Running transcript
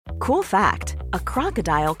Cool fact, a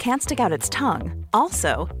crocodile can't stick out its tongue.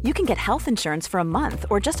 Also, you can get health insurance for a month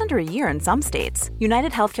or just under a year in some states.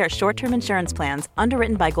 United Healthcare short-term insurance plans,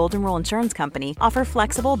 underwritten by Golden Rule Insurance Company, offer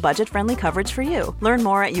flexible, budget-friendly coverage for you. Learn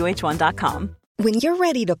more at uh1.com. When you're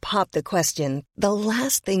ready to pop the question, the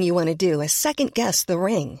last thing you want to do is second-guess the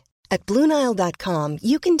ring. At BlueNile.com,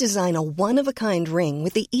 you can design a one-of-a-kind ring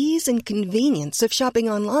with the ease and convenience of shopping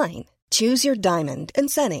online. Choose your diamond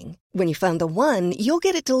and setting. When you find the one, you'll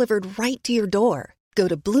get it delivered right to your door. Go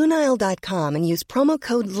to BlueNile.com and use promo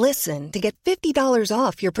code LISTEN to get $50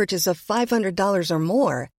 off your purchase of $500 or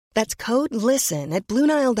more. That's code LISTEN at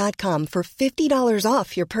BlueNile.com for $50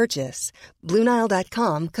 off your purchase.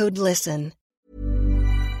 BlueNile.com, code LISTEN.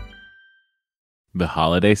 The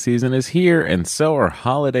holiday season is here, and so are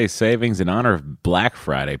holiday savings. In honor of Black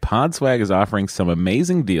Friday, Podswag is offering some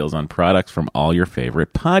amazing deals on products from all your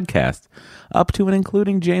favorite podcasts, up to and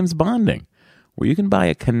including James Bonding, where you can buy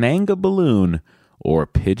a Kananga balloon or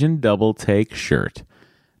Pigeon Double Take shirt.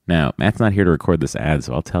 Now, Matt's not here to record this ad,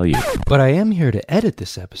 so I'll tell you. But I am here to edit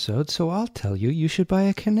this episode, so I'll tell you you should buy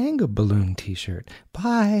a Kananga balloon t-shirt.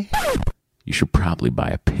 Bye. You should probably buy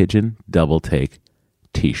a Pigeon Double Take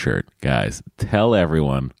t-shirt. Guys, tell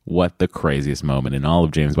everyone what the craziest moment in all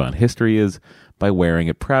of James Bond history is by wearing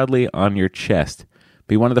it proudly on your chest.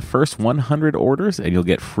 Be one of the first 100 orders and you'll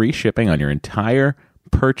get free shipping on your entire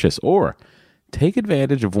purchase, or take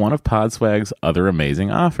advantage of one of Podswag's other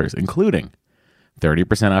amazing offers, including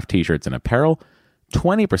 30% off t-shirts and apparel,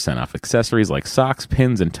 20% off accessories like socks,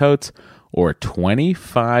 pins, and totes, or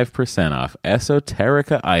 25% off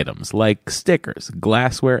esoterica items like stickers,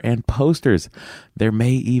 glassware, and posters. There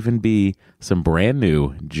may even be some brand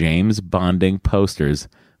new James Bonding posters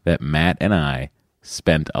that Matt and I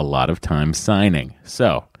spent a lot of time signing.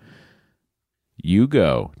 So, you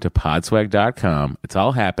go to podswag.com. It's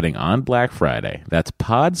all happening on Black Friday. That's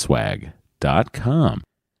podswag.com.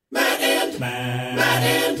 Matt.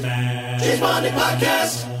 James Bonding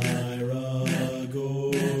Podcast.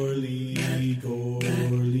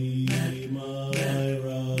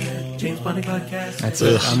 James Bonding Podcast. That's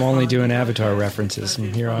it. I'm only doing Avatar references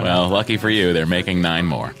from here on. Well, lucky for you, they're making 9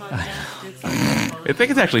 more. I think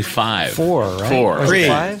it's actually 5. 4, right? 4. 3,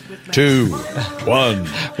 5? 2, 1.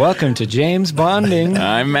 Welcome to James Bonding.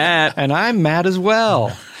 I'm Matt. And I'm Matt as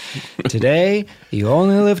well. Today, You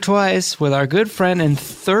Only Live Twice with our good friend and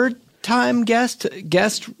third-time guest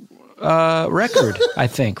record, I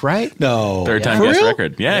think, right? No. Third-time guest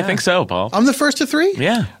record. Yeah, I think so, Paul. I'm the first to 3?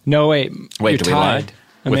 Yeah. No, wait. Wait, you're do we lie? tied.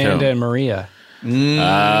 Amanda and Maria. Who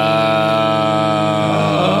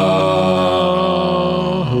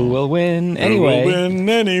will win anyway? Who will win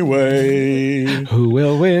anyway? Who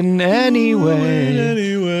will win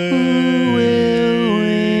anyway?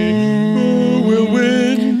 Who will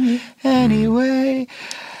win anyway?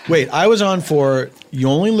 Wait, I was on for You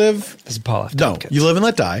Only Live... This is Paul F. No, Tompkins. You Live and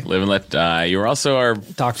Let Die. Live and Let Die. You were also our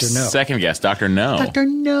Dr. No. second guest, Dr. No. Dr.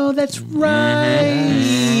 No, that's right.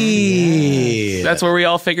 That's where we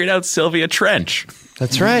all figured out Sylvia Trench.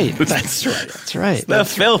 That's right. That's right. That's right. The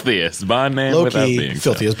filthiest Bond name without Low-key, being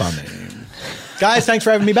filthiest Bond name. Guys, thanks for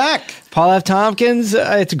having me back. Paul F. Tompkins,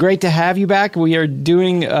 it's great to have you back. We are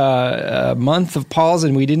doing a month of Paul's,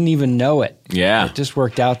 and we didn't even know it. Yeah. It just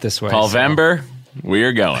worked out this way. Paulvember, we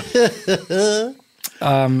are going.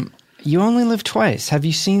 You Only Live Twice. Have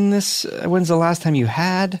you seen this? When's the last time you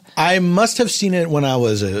had? I must have seen it when I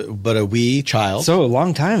was a wee child. So a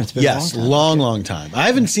long time. It's been yes, a long time. long time. I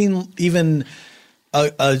haven't seen even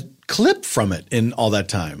a clip from it in all that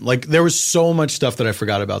time. Like, there was so much stuff that I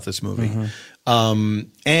forgot about this movie. Mm-hmm.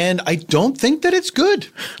 And I don't think that it's good.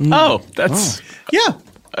 Oh, that's... Yeah.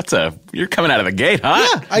 You're coming out of the gate, huh?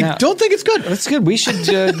 Yeah, I don't think it's good. That's good. We should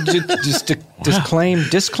just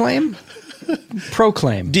disclaim?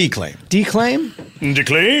 Proclaim. Declaim. Declaim?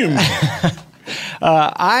 Declaim.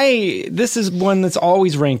 This is one that's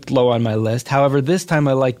always ranked low on my list. However, this time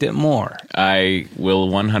I liked it more. I will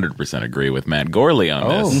 100% agree with Matt Gorley on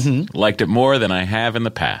this. Mm-hmm. Liked it more than I have in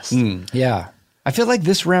the past. Yeah. I feel like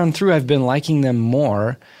this round through I've been liking them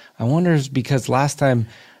more. I wonder if it's because last time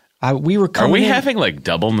we were coming Are we in, having like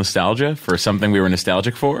double nostalgia for something we were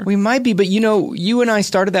nostalgic for? We might be, but you and I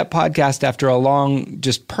started that podcast after a long,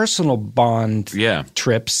 just personal Bond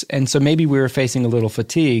trips, and so maybe we were facing a little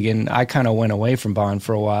fatigue, and I kind of went away from Bond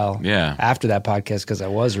for a while after that podcast because I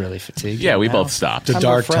was really fatigued. Yeah, we both stopped. The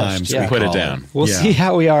dark times. We put it down. We'll see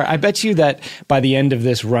how we are. I bet you that by the end of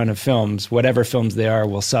this run of films, whatever films they are,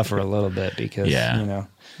 will suffer a little bit because,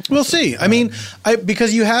 We'll see. I mean,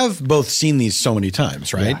 because you have both seen these so many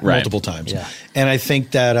times, right? Yeah. Multiple times. Yeah. And I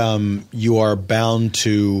think that you are bound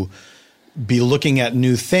to be looking at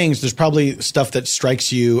new things, there's probably stuff that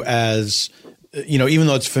strikes you as, even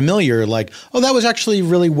though it's familiar, like, oh, that was actually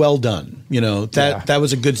really well done. That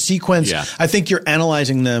was a good sequence. Yeah. I think you're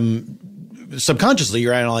analyzing them subconsciously.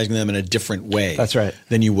 You're analyzing them in a different way. That's right.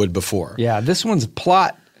 Than you would before. Yeah, this one's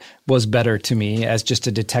plot was better to me as just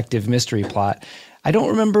a detective mystery plot. I don't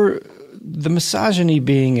remember the misogyny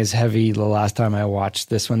being as heavy the last time I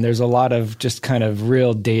watched this one. There's a lot of just kind of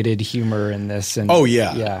real dated humor in this. And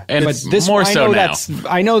yeah. And but it's this more one, so now.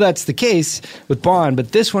 I know that's the case with Bond,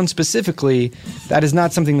 but this one specifically, that is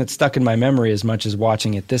not something that's stuck in my memory as much as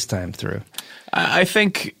watching it this time through. I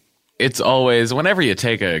think it's always, whenever you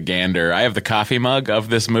take a gander, I have the coffee mug of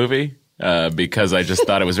this movie. Because I just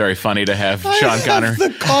thought it was very funny to have Sean Connery.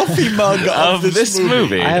 The coffee mug of this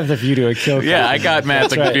movie. I have the View to a Kill. Yeah, I got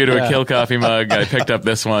Matt the View to a Kill coffee mug. I picked up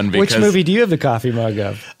this one because. Which movie do you have the coffee mug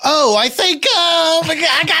of? Oh, I think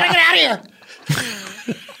I gotta get out of here.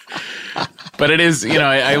 But it is,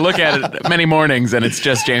 I look at it many mornings and it's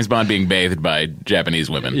just James Bond being bathed by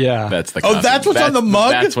Japanese women. Yeah, that's the. Coffee. Oh, that's what's on the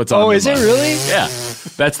mug. That's what's on. the mug. Oh, is it really? Yeah,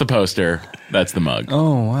 that's the poster. That's the mug.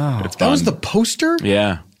 Oh wow, it's that was the poster.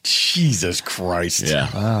 Yeah. Jesus Christ. Yeah.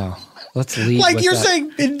 Wow. Let's leave. Like you're saying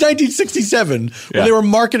in 1967 when they were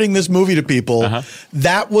marketing this movie to people,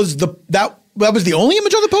 that was the only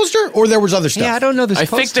image on the poster, or there was other stuff? Yeah, I don't know this I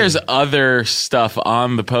poster. think there's other stuff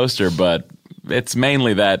on the poster, but it's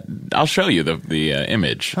mainly that. I'll show you the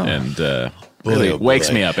image, and really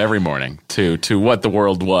wakes me up every morning to what the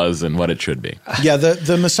world was and what it should be. Yeah,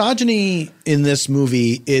 the misogyny in this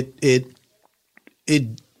movie, it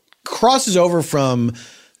crosses over from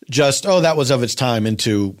just, that was of its time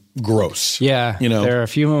into gross. Yeah. There are a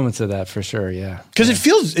few moments of that for sure. Yeah. Because it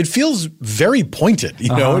feels very pointed.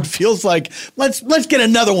 It feels like let's get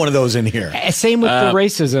another one of those in here. Same with the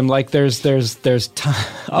racism. Like there's time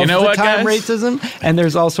racism, and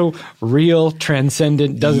there's also real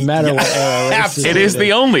transcendent. Doesn't matter what era racism. It is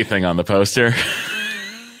the only thing on the poster.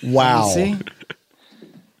 Wow. See?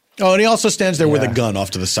 Oh, and he also stands there with a gun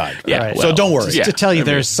off to the side. Yeah. Right. So don't worry. Just to tell you,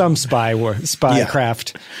 there's some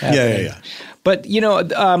spycraft. Yeah. But,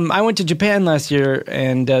 I went to Japan last year,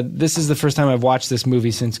 and this is the first time I've watched this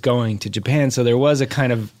movie since going to Japan. So there was a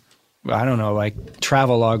kind of, I don't know, like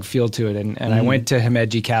travelogue feel to it. And I went to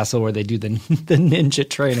Himeji Castle where they do the ninja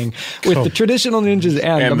training with the traditional ninjas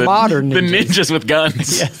and the modern ninjas. The ninjas with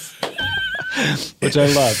guns. Yes. Which I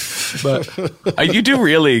love. But you do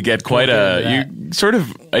really get quite I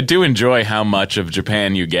do enjoy how much of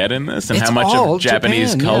Japan you get in this and It's how much all of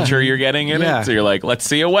Japanese Japan, culture you're getting in Yeah. it. So you're like, let's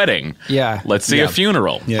see a wedding. Yeah. Let's see a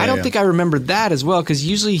funeral. Yeah, I don't think I remember that as well, because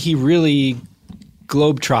usually he really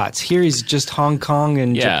globetrots. Here he's just Hong Kong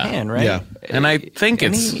and Japan, right? Yeah. And I think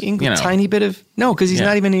it's, tiny bit of no, because he's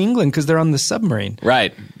not even in England because they're on the submarine.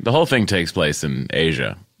 Right. The whole thing takes place in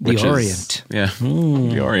Asia. The Orient.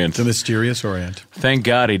 The Orient. The mysterious Orient. Thank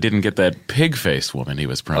God he didn't get that pig-faced woman he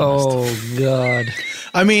was promised. Oh, God.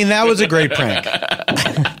 I mean, that was a great prank.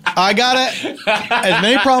 I gotta, as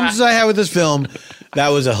many problems as I had with this film, that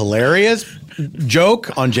was a hilarious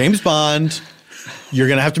joke on James Bond. You're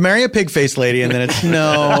going to have to marry a pig-faced lady, and then it's,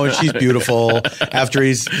 no, she's beautiful, after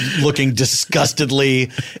he's looking disgustedly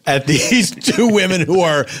at these two women who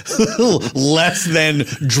are less than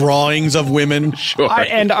drawings of women. Sure.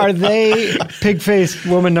 And are they pig-faced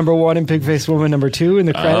woman number 1 and pig-faced woman number 2 in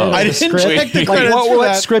the credits? I didn't check the credits Like, for what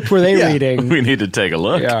that. script were they reading? We need to take a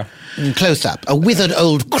look. Yeah. Close up, a withered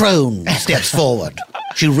old crone steps forward.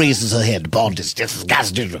 She raises her head. Bond is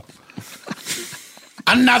disgusted.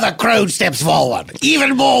 Another crone steps forward,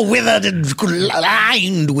 even more withered and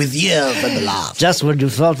lined with years than the last. Just when you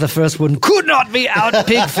thought the first one could not be out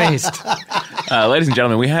pig-faced. Ladies and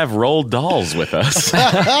gentlemen, we have Roald Dolls with us.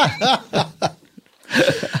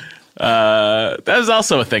 That is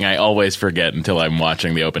also a thing I always forget until I'm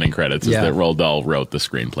watching the opening credits, is that Roald Dahl wrote the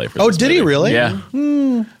screenplay for this Oh, did movie. he really? Yeah.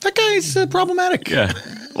 That guy's problematic. Yeah.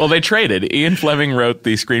 Well, they traded. Ian Fleming wrote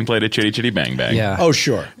the screenplay to Chitty Chitty Bang Bang. Yeah. Oh,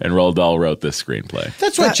 sure. And Roald Dahl wrote this screenplay.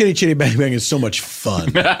 That's why Chitty Chitty Bang Bang is so much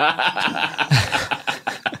fun.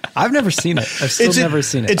 I've never seen it. I've still never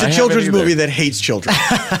seen it. It's a children's movie that hates children.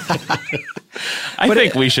 I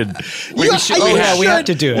think we should. We we have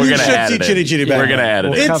to do it. We're You going to should add see it in. Chitty Chitty Bang We're going to Bang. add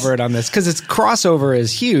it We'll in. cover it on this because its crossover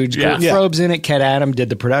is huge. Yeah. Kurt Frobe's in it. Ket Adam did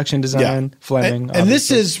the production design. Fleming. And this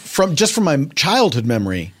is from my childhood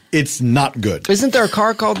memory. It's not good. Isn't there a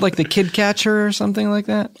car called like the Kid Catcher or something like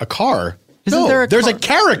that? A car? Isn't there a there's car? a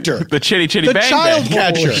character. The Chitty Chitty The Bang child Bang.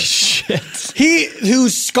 catcher. Holy shit. He who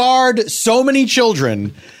scarred so many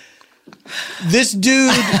children. This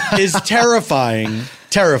dude is terrifying.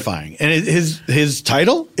 Terrifying. And his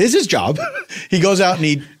title is his job. He goes out and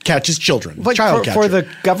he catches children. Like child for catcher. the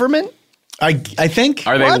government? I think.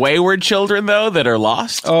 Are they wayward children, though, that are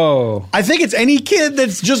lost? Oh. I think it's any kid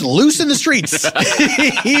that's just loose in the streets.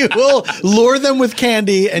 He will lure them with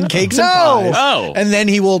candy and cakes and pies. Oh. And then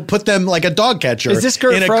he will put them like a dog catcher Is this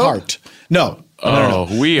Kurt in a Frobe? cart. No. No.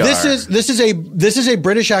 We are. This is a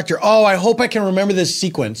British actor. Oh, I hope I can remember this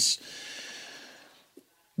sequence.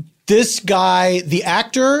 This guy, the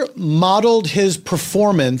actor, modeled his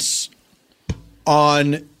performance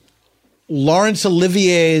on Laurence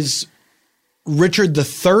Olivier's Richard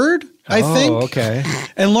III, I think. Oh, okay.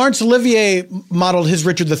 And Laurence Olivier modeled his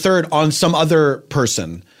Richard III on some other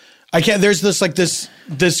person. There's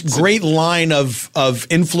this great line of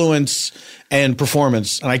influence and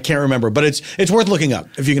performance, and I can't remember, but it's worth looking up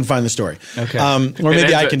if you can find the story. Okay. Or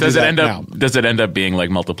maybe I can do that now. Does it end up being like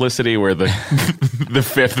Multiplicity, where the the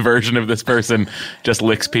fifth version of this person just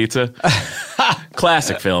licks pizza?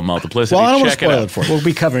 Classic film, Multiplicity. Well, I don't want to Check spoil it for you. We'll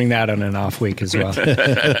be covering that on an off week as well.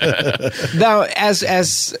 Now,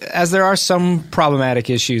 as there are some problematic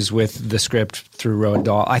issues with the script through Roald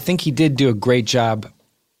Dahl, I think he did do a great job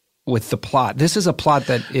with the plot. This is a plot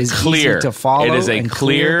that is clear easy to follow. It is a and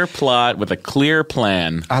clear plot with a clear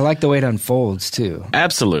plan. I like the way it unfolds too.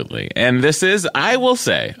 Absolutely. And this is, I will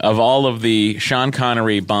say, of all of the Sean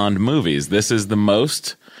Connery Bond movies, this is the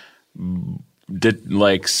most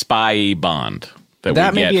spy-y Bond that we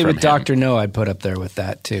get maybe from with him. Dr. No I'd put up there with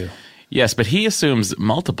that too. Yes, but he assumes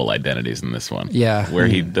multiple identities in this one. Yeah. Where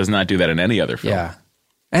he does not do that in any other film. Yeah.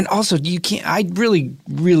 And also, I really,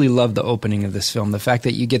 really love the opening of this film. The fact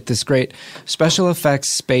that you get this great special effects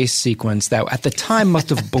space sequence that at the time must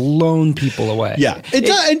have blown people away. Yeah.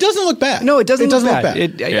 It doesn't look bad. No, it doesn't look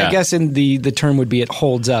bad. Yeah. I guess in the term would be it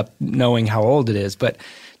holds up knowing how old it is. But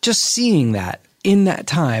just seeing that in that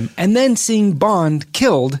time and then seeing Bond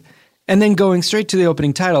killed and then going straight to the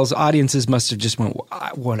opening titles, audiences must have just went,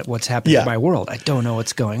 what's happening to my world? I don't know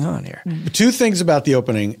what's going on here. Two things about the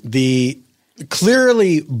opening.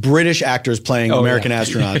 Clearly British actors playing American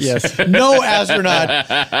astronauts. Yes. No astronaut.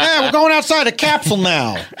 Hey, we're going outside a capsule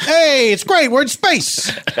now. Hey, it's great. We're in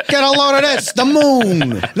space. Get a load of this. The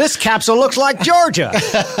moon. This capsule looks like Georgia.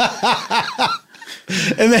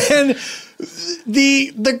 And then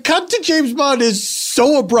the cut to James Bond is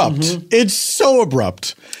so abrupt. Mm-hmm. It's so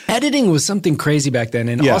abrupt. Editing was something crazy back then.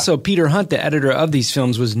 And also Peter Hunt, the editor of these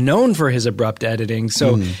films, was known for his abrupt editing.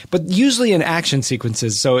 So, but usually in action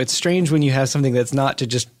sequences. So it's strange when you have something that's not to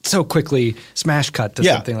just so quickly smash cut to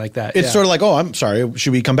something like that. It's sort of like, oh, I'm sorry.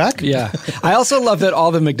 Should we come back? Yeah. I also love that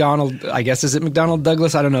all the is it McDonnell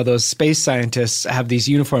Douglas? I don't know. Those space scientists have these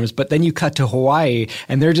uniforms, but then you cut to Hawaii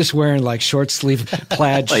and they're just wearing like short sleeve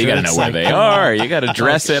plaid shirts. You got to know where they are. You got to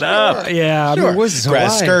dress it up. Yeah. Sure. I mean, what's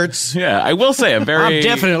grass skirts. Yeah. I will say I'm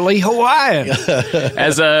definitely Hawaiian.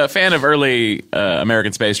 As a fan of early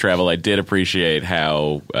American space travel, I did appreciate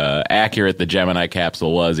how accurate the Gemini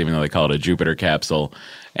capsule was, even though they call it a Jupiter capsule.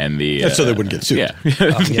 And that's so they wouldn't get sued. Yeah.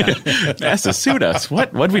 NASA sued us.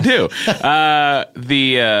 What'd we do?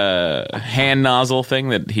 The hand nozzle thing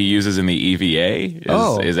that he uses in the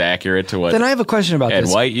EVA is accurate to what Then I have a question about Ed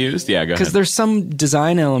this. White used. Yeah, go ahead. Because there's some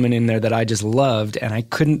design element in there that I just loved, and I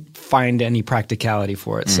couldn't find any practicality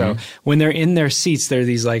for it. So when they're in their seats, they're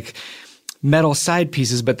these like metal side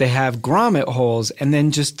pieces, but they have grommet holes and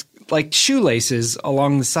then just like shoelaces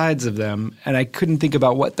along the sides of them. And I couldn't think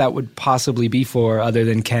about what that would possibly be for other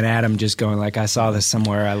than Ken Adam just going like, I saw this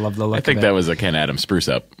somewhere. I love the look of it. I think that was a Ken Adam spruce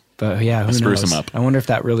up. But yeah, who spruce knows? him up. I wonder if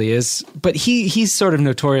that really is. But he's sort of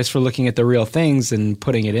notorious for looking at the real things and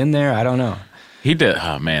putting it in there. I don't know. He did.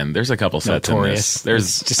 Oh man, there's a couple sets Notorious. in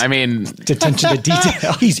this. There's, attention to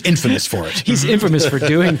detail. He's infamous for it. He's infamous for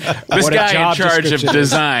doing this guy in charge of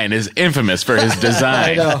design is infamous for his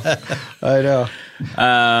design. I know.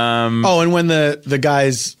 And when the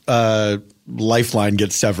guy's lifeline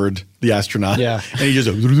gets severed, the astronaut, and he just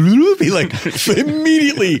he like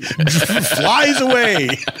immediately flies away.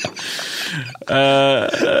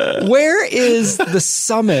 Where is the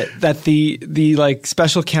summit that the like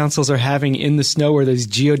special councils are having in the snow where those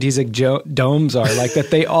geodesic domes are? Like that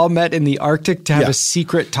they all met in the Arctic to have a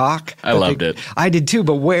secret talk? I loved it. I did too,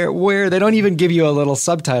 but where they don't even give you a little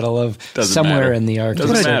subtitle of somewhere in the Arctic.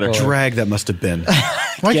 Doesn't matter. What a drag that must have been.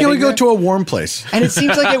 Why can't we go to a warm place? And it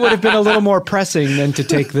seems like it would have been a little more pressing than to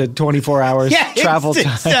take the 24 hours travel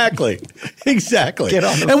time. Exactly. Get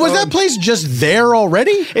on the and was phone. that place just there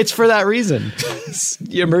already? It's for that reason. It's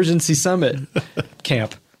the emergency summit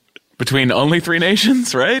camp. Between only three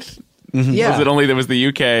nations, right? Yeah. Was it only there was the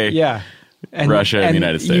UK? Yeah. Russia and the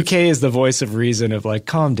United States. UK is the voice of reason of like,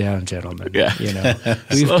 calm down, gentlemen. Yeah.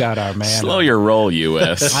 We've got our man. Slow your roll,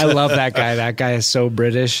 US. I love that guy. That guy is so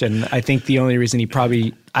British. And I think the only reason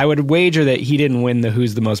I would wager that he didn't win the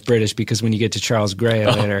Who's the Most British, because when you get to Charles Gray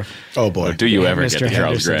later. Oh, boy. Do you ever Mr. get to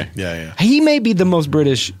Charles Henderson. Gray? Yeah. He may be the most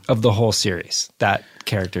British of the whole series, that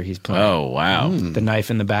character he's playing. Oh, wow. The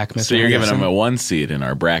knife in the back, Mr. So you're giving Henderson. him a 1 seed in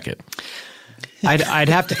our bracket. I'd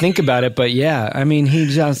have to think about it, but yeah, I mean, he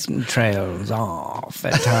just trails off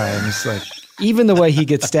at times. Like, even the way he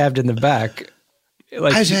gets stabbed in the back.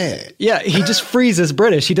 Like, yeah, he just freezes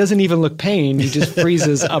British. He doesn't even look pain. He just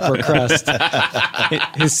freezes upper crust.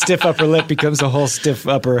 His stiff upper lip becomes a whole stiff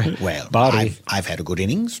upper body. I've had a good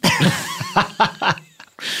innings.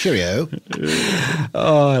 Cheerio.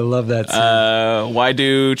 Oh, I love that scene. Why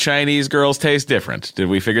do Chinese girls taste different? Did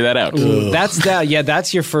we figure that out?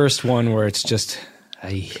 That's your first one where it's just...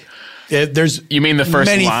 There's You mean the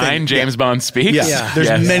first line James Bond speaks? Yeah.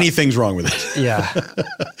 There's many things wrong with it. Yeah.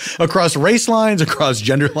 Across race lines, across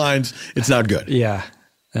gender lines, it's not good. Yeah.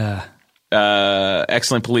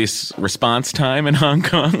 Excellent police response time in Hong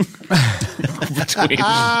Kong between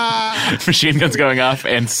machine guns going off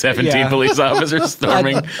and 17 police officers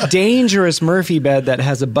storming. A dangerous Murphy bed that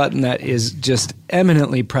has a button that is just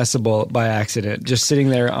eminently pressable by accident, just sitting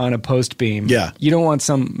there on a post beam. Yeah. You don't want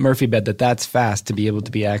some Murphy bed that's fast to be able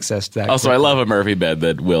to be accessed that Also, quickly. I love a Murphy bed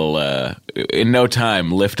that will, in no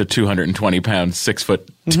time, lift a 220-pound,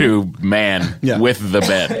 6'2" man with the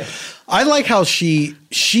bed. I like how she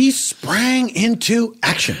sprang into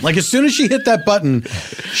action. Like, as soon as she hit that button,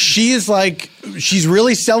 she is like, she's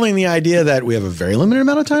really selling the idea that we have a very limited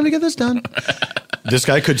amount of time to get this done. This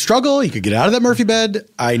guy could struggle. He could get out of that Murphy bed.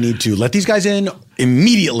 I need to let these guys in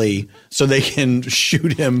immediately so they can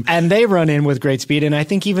shoot him. And they run in with great speed. And I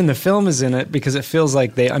think even the film is in it because it feels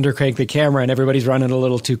like they undercrank the camera and everybody's running a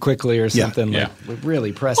little too quickly or something. Yeah. Like,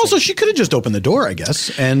 really pressing. Also, she could have just opened the door, I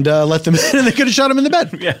guess, and let them in, and they could have shot him in the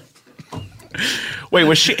bed. Yeah.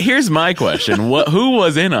 Wait, here's my question. Who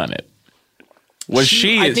was in on it? Was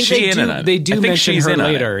she in on it? They do mention she's her in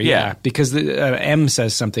later, yeah. because M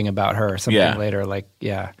says something about her, later, like,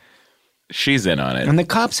 She's in on it. And the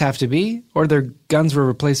cops have to be, or their guns were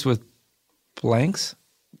replaced with blanks?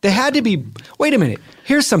 They had to be. Wait a minute.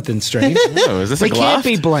 Here's something strange. Oh, is this they a gloft? Can't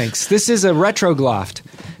be blanks. This is a retro gloft.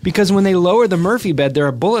 Because when they lower the Murphy bed, there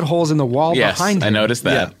are bullet holes in the wall behind him. I noticed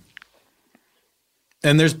that. Yeah.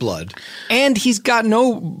 And there's blood. And he's got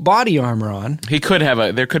no body armor on. He could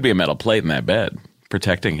have there could be a metal plate in that bed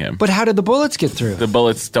protecting him. But how did the bullets get through? The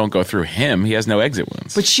bullets don't go through him. He has no exit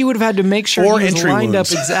wounds. But she would have had to make sure he was lined up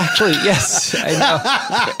exactly. Yes, I know.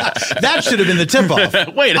 That should have been the tip-off.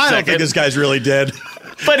 Wait a second. I don't think this guy's really dead.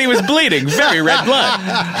 But he was bleeding. Very red blood.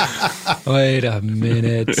 Wait a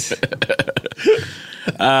minute.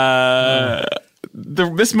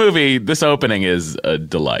 This opening is a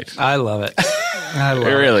delight. I love it.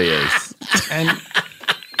 It really is. And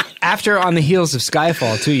after On the Heels of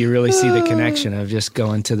Skyfall, too, you really see the connection of just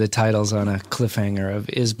going to the titles on a cliffhanger of,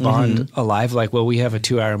 is Bond alive? Like, will we have a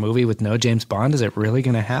 2-hour movie with no James Bond? Is it really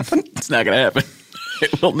going to happen? It's not going to happen.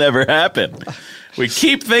 It will never happen. We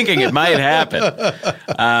keep thinking it might happen.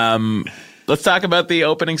 Let's talk about the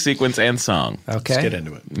opening sequence and song. Okay. Let's get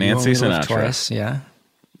into it. Nancy Sinatra. Twice, yeah.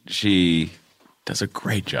 She does a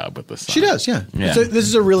great job with this song. She does, yeah. Yeah. This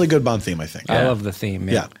is a really good Bond theme, I think. I love the theme.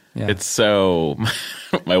 Yeah. It's so.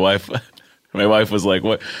 My wife was like,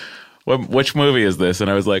 which movie is this? And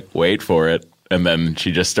I was like, wait for it. And then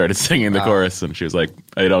she just started singing the chorus, and she was like,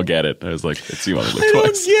 I don't get it. I was like, it's you only live twice. I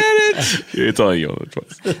don't get it. It's only you only live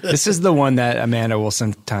twice. This is the one that Amanda will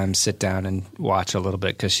sometimes sit down and watch a little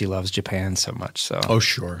bit because she loves Japan so much. So. Oh,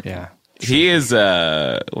 sure. Yeah. He is,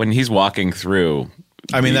 when he's walking through.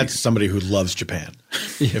 I mean, that's somebody who loves Japan.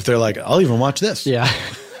 If they're like, I'll even watch this. Yeah.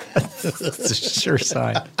 That's a sure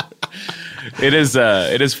sign. It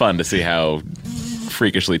is fun to see how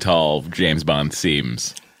freakishly tall James Bond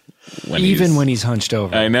seems. When he's hunched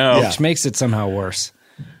over. I know. Which makes it somehow worse.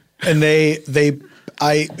 And they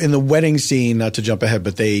in the wedding scene, not to jump ahead,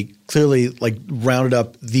 but they clearly like rounded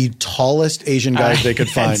up the tallest Asian guys they could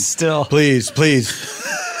find. Still. Please.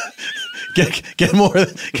 Get more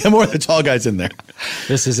of the tall guys in there.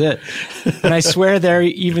 This is it. And I swear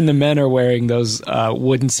even the men are wearing those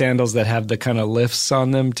wooden sandals that have the kind of lifts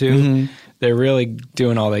on them too. Mm-hmm. They're really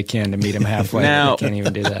doing all they can to meet him halfway. Now, they can't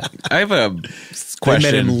even do that. I have a question.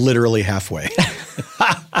 They met him literally halfway.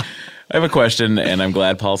 I have a question, and I'm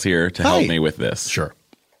glad Paul's here to help me with this. Sure.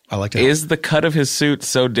 I like it. Is the cut of his suit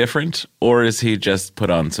so different, or is he just put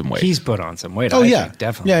on some weight? He's put on some weight. Oh, I yeah. think,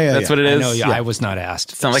 definitely. Yeah. That's what it is? I know, I was not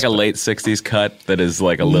asked. It's not like a late 60s cut that is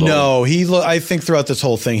like a little... No, I think throughout this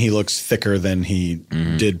whole thing, he looks thicker than he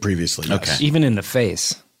did previously. Yes. Okay. Even in the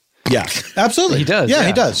face. Yeah, absolutely. He does. Yeah, yeah.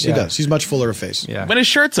 he does. Yeah. He does. He's much fuller of face. Yeah. When his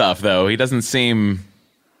shirt's off, though, he doesn't seem...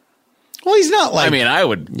 Well, he's not like... I mean, I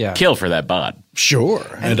would kill for that bod. Sure,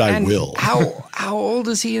 and I will. How old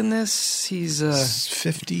is he in this? He's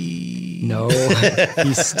 50. No,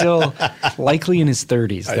 he's still likely in his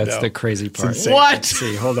 30s. That's the crazy part. What? Let's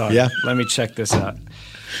see, hold on. Yeah. Let me check this out.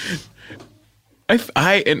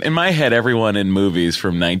 In my head, everyone in movies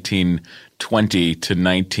from 1920 to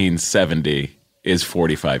 1970 is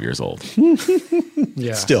 45 years old.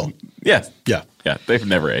 Yeah. Still. Yeah. Yeah. Yeah, they've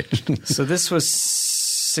never aged. So this was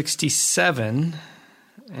 67,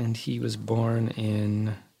 and he was born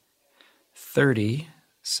in 30.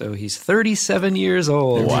 So he's 37 years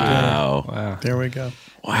old. Wow. There we go.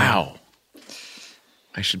 Wow.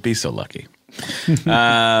 I should be so lucky.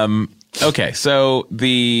 Okay, so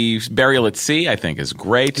the burial at sea, I think, is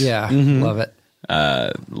great. Yeah, love it.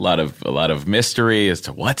 A lot of mystery as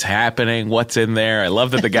to what's happening, what's in there. I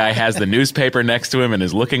love that the guy has the newspaper next to him and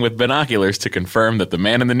is looking with binoculars to confirm that the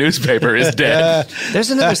man in the newspaper is dead.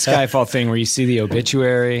 There's another Skyfall thing where you see the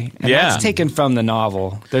obituary, and that's taken from the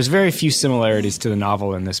novel. There's very few similarities to the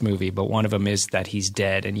novel in this movie, but one of them is that he's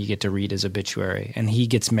dead, and you get to read his obituary. And he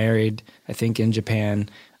gets married, I think, in Japan,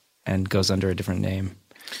 and goes under a different name.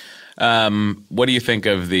 What do you think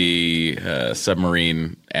of the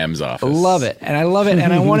submarine M's office? Love it. And I love it.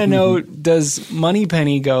 And I want to know, does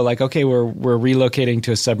Moneypenny go like, okay, we're relocating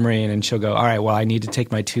to a submarine, and she'll go, all right, well, I need to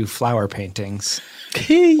take my 2 flower paintings.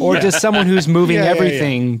 Or does someone who's moving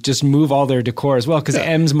everything just move all their decor as well? Because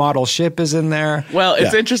M's model ship is in there. Well,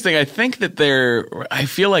 it's interesting. I think that I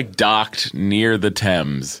feel like docked near the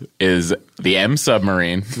Thames is the M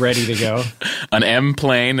submarine. Ready to go. An M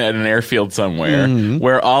plane at an airfield somewhere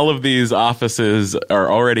where all of these offices are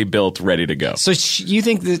already built, ready to go. So you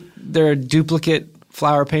think that there are duplicate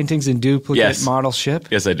flower paintings and duplicate model ship?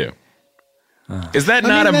 Yes, I do. Is that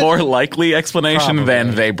not a more likely explanation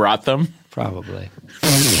than they brought them? Probably.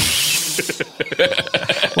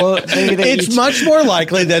 Well, maybe it's much more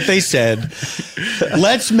likely that they said,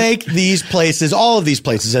 let's make these places, all of these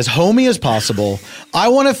places, as homey as possible. I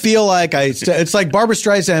want to feel like it's like Barbra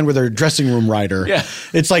Streisand with her dressing room writer. Yeah.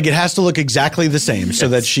 It's like it has to look exactly the same so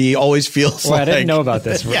that she always feels like. I didn't know about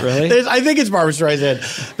this. Really? I think it's Barbra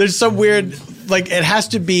Streisand. There's some weird, like it has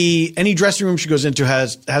to be, any dressing room she goes into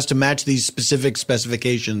has to match these specific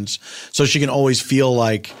specifications so she can always feel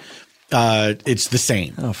like it's the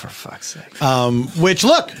same. Oh, for fuck's sake. Which,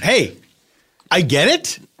 look, hey, I get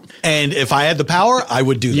it. And if I had the power, I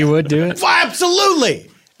would do that. You would do it?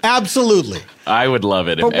 Absolutely. Absolutely. I would love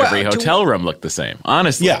it if every hotel room looked the same.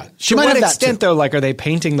 Honestly. Yeah. To what extent, though? Like, are they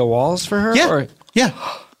painting the walls for her? Yeah. Yeah.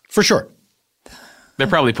 For sure. They're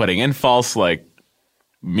probably putting in false, like,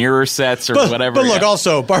 mirror sets or whatever. But look,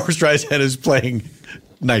 also, Barbra Streisand is playing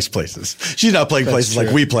nice places. She's not playing places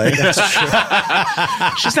like we play.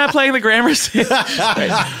 She's not playing the Gramercy.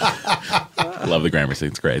 I love the Gramercy.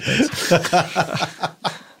 It's great. Thanks.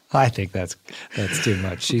 I think that's too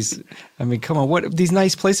much. Come on. What these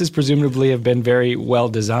nice places presumably have been very well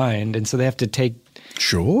designed, and so they have to take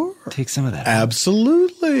some of that.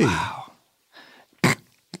 Absolutely. Wow.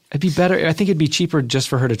 It'd be better. I think it'd be cheaper just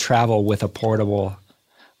for her to travel with a portable,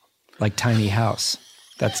 like, tiny house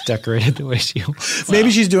that's decorated the way she wants.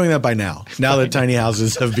 Maybe she's doing that by now. Now that tiny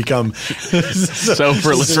houses have become so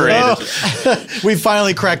proliferated. We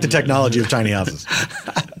finally cracked the technology of tiny houses.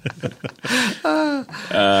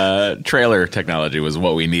 Trailer technology was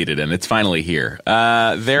what we needed, and it's finally here.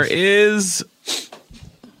 There is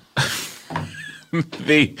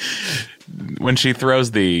when she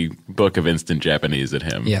throws the book of instant Japanese at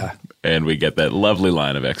him. Yeah. And we get that lovely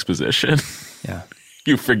line of exposition. Yeah.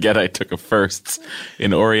 You forget I took a firsts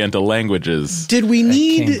in Oriental languages. Did we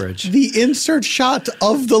need Cambridge. the insert shot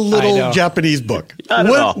of the little Japanese book? Not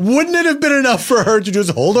at all. Wouldn't it have been enough for her to just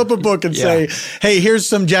hold up a book and say, hey, here's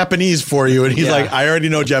some Japanese for you? And he's like, I already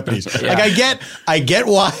know Japanese. Like, I get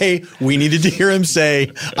why we needed to hear him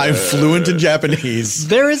say, I'm fluent in Japanese.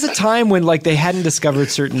 There is a time when, like, they hadn't discovered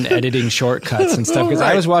certain editing shortcuts and stuff. Because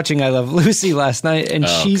I was watching I Love Lucy last night, and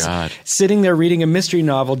she's sitting there reading a mystery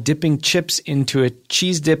novel, dipping chips into a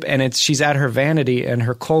cheese dip, and she's at her vanity, and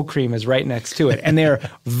her cold cream is right next to it. And they're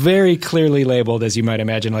very clearly labeled, as you might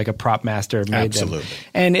imagine, like a prop master made them.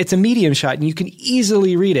 And it's a medium shot, and you can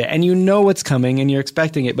easily read it, and you know what's coming, and you're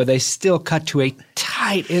expecting it, but they still cut to a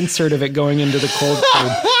tight insert of it going into the cold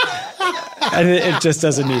cream. And it just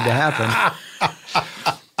doesn't need to happen.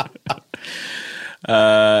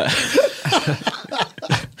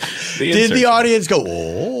 Did the audience go,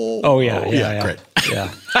 oh? Oh, yeah. Great.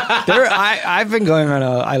 Yeah. I've been going on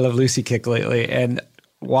a I Love Lucy kick lately, and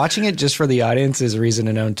watching it just for the audience is a reason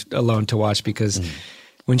alone to watch, because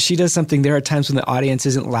when she does something, there are times when the audience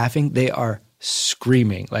isn't laughing. They are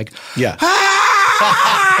screaming. Like, yeah.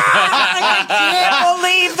 I can't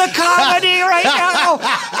believe the comedy right now.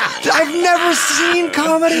 I've never seen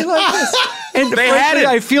comedy like this. And frankly,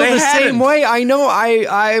 I feel the same way. I know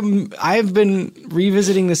I've been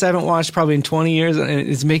revisiting this. I haven't watched probably in 20 years, and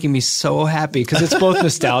it's making me so happy because it's both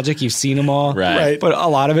nostalgic. You've seen them all. Right. But a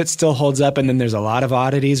lot of it still holds up, and then there's a lot of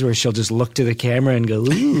oddities where she'll just look to the camera and go,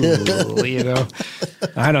 ooh, you know.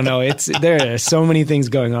 I don't know. There are so many things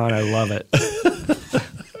going on. I love it.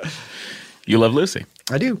 You love Lucy.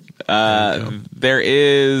 I do. There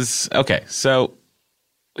is... Okay, so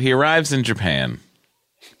he arrives in Japan.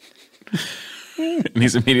 And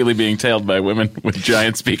he's immediately being tailed by women with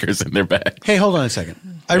giant speakers in their back. Hey, hold on a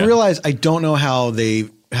second. I realize I don't know how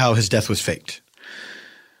his death was faked.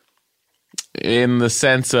 In the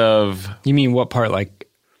sense of... You mean what part? Like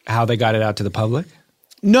how they got it out to the public?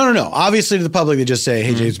 No. Obviously to the public they just say,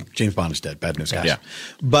 hey, James Bond is dead. Bad news, guys. Yeah.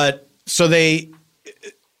 But so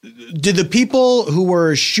did the people who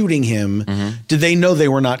were shooting him, did they know they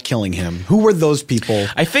were not killing him? Who were those people?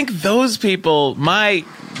 I think those people, my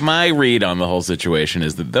read on the whole situation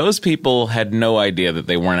is that those people had no idea that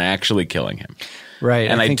they weren't actually killing him. Right.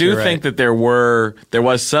 And I do think that there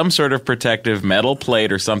was some sort of protective metal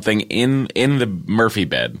plate or something in the Murphy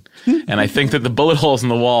bed. And I think that the bullet holes in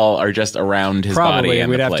the wall are just around his body and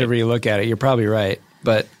we'd the have plate. to relook at it. You're probably right.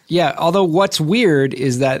 But yeah, although what's weird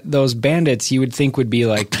is that those bandits you would think would be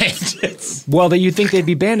like bandits. Well, you'd think they'd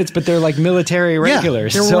be bandits, but they're like military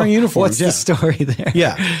regulars. They're wearing uniforms. What's the story there?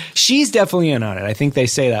 Yeah. She's definitely in on it. I think they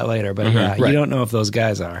say that later, but you don't know if those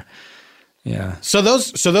guys are. Yeah. So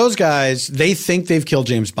those guys, they think they've killed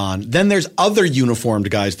James Bond. Then there's other uniformed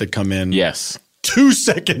guys that come in. Yes. 2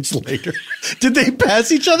 seconds later. Did they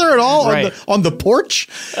pass each other at all on the porch?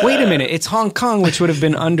 Wait a minute. It's Hong Kong, which would have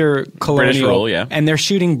been under colonial. British rule, yeah. And they're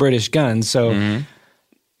shooting British guns. So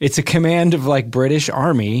it's a command of like British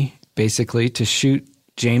Army, basically, to shoot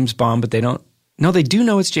James Bond, but they don't. No, they do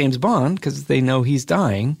know it's James Bond because they know he's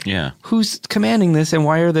dying. Yeah. Who's commanding this, and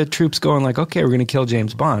why are the troops going like, okay, we're going to kill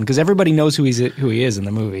James Bond? Because everybody knows who he is in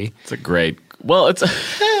the movie. It's a great... Well,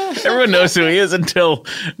 everyone knows who he is until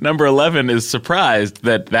number 11 is surprised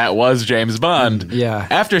that was James Bond. Yeah.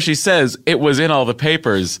 After she says it was in all the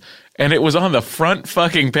papers and it was on the front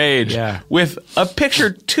fucking page with a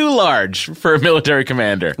picture too large for a military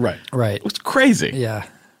commander. Right. It was crazy. Yeah.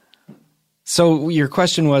 So your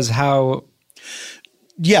question was how...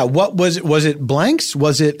 Yeah, what was it? Was it blanks?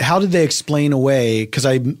 How did they explain away? Because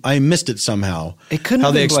I missed it somehow. It couldn't how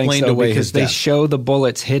have they been blanks, explained though, away because his they death. show the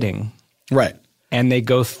bullets hitting. Right. And they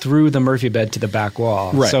go through the Murphy bed to the back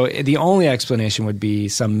wall. Right. So the only explanation would be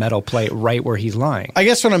some metal plate right where he's lying. I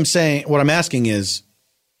guess what I'm asking is,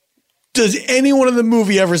 does anyone in the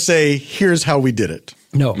movie ever say, here's how we did it?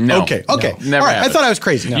 No. Okay. No, All never right. happened. I thought I was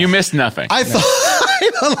crazy. No. You missed nothing. I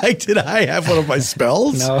thought, did I have one of my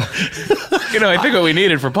spells? No. I think what we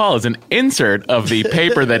needed for Paul is an insert of the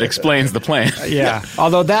paper that explains the plan. Yeah.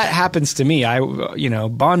 Although that happens to me.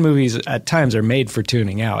 Bond movies at times are made for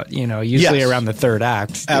tuning out. Usually around the third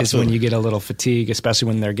act is when you get a little fatigue, especially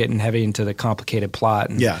when they're getting heavy into the complicated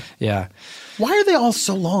plot. Yeah. Why are they all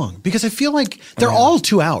so long? Because I feel like they're all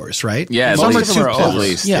 2 hours, right? Yeah, some at are at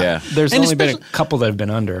least. Yeah. There's only been a couple that have been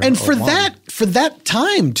under. And for that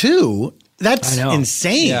time too, that's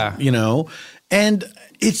insane. Yeah. And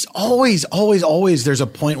it's always there's a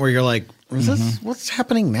point where you're like, what's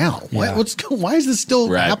happening now? Yeah. Why is this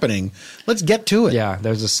still happening? Let's get to it. Yeah,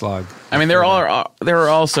 there's a slog. I mean, there are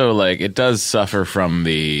also like it does suffer from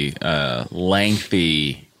the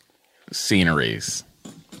lengthy sceneries.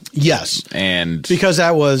 Yes. And because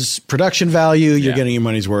that was production value, you're getting your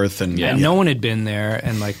money's worth. And no one had been there.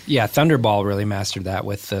 And Thunderball really mastered that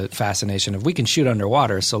with the fascination of we can shoot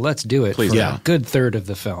underwater, so let's do it for a good third of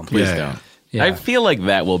the film. Please don't. Yeah. I feel like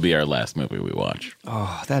that will be our last movie we watch.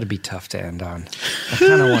 Oh, that'd be tough to end on. I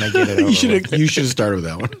kind of want to get it over with. You should have started with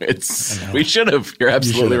that one. We should have. You're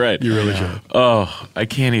absolutely right. You really should. Oh, I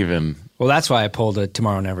can't even. Well, that's why I pulled a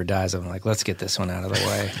Tomorrow Never Dies. I'm like, let's get this one out of the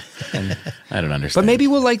way. And, I don't understand. But maybe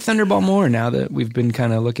we'll like Thunderball more now that we've been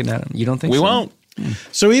kind of looking at him. You don't think we so? won't.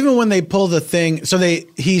 So even when they pull the thing,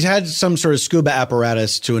 he's had some sort of scuba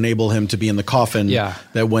apparatus to enable him to be in the coffin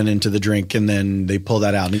that went into the drink, and then they pull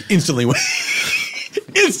that out and he instantly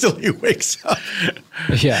wakes up.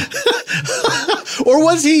 Yeah. Or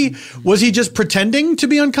was he just pretending to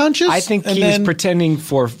be unconscious? I think he was pretending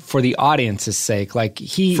for the audience's sake. Like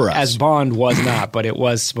he, as Bond, was not, but it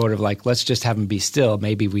was sort of like, let's just have him be still.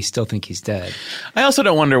 Maybe we still think he's dead. I also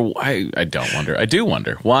don't wonder why. I do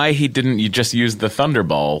wonder why he didn't just use the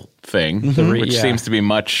Thunderball thing, which seems to be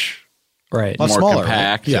much more smaller,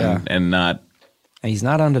 compact and not. And he's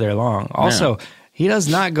not under there long. Also, he does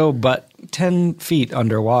not go but 10 feet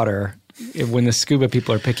underwater. When the scuba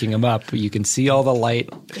people are picking him up, you can see all the light,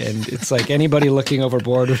 and it's like anybody looking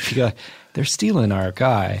overboard would be like, they're stealing our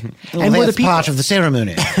guy. Well, and that's part of the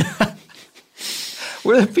ceremony.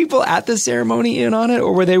 Were the people at the ceremony in on it,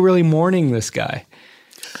 or were they really mourning this guy?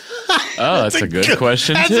 Oh, that's a good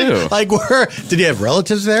question, too. Did he have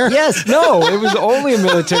relatives there? Yes. No, it was only a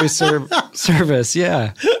military service,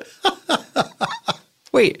 yeah.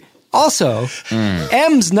 Wait. Also,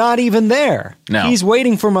 M's not even there. No. He's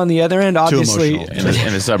waiting for him on the other end, obviously. In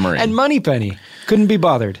a submarine. And Moneypenny couldn't be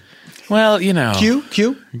bothered. Well, Q?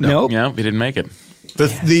 Nope. No, he didn't make it.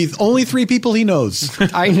 The only 3 people he knows.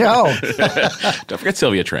 I know. Don't forget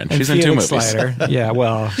Sylvia Trent. She's in Felix 2 movies. Slider. Yeah,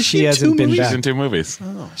 well, she hasn't been back. She's in 2 movies.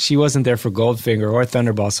 Oh. She wasn't there for Goldfinger or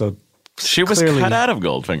Thunderball, so she was cut out of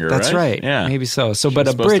Goldfinger, right? That's right. Yeah. Maybe so. But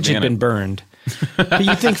a bridge had been burned. But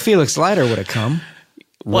you think Felix Leiter would have come?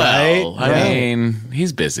 Well, I mean,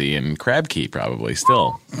 he's busy in Crab Key probably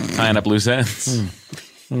still tying up loose ends.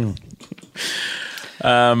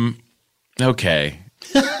 Okay.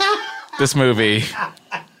 This movie.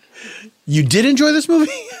 You did enjoy this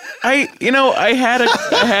movie? I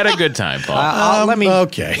had a good time, Paul. Let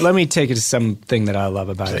me take it to something that I love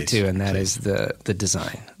about it too, and that is the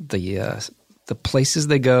design, the places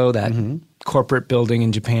they go, that corporate building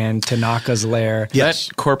in Japan, Tanaka's lair. Yes.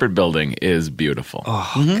 That corporate building is beautiful.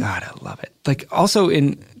 Oh God, I love it. Like also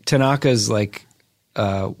in Tanaka's what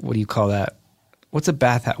do you call that? What's a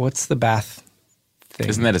bath? What's the bath thing?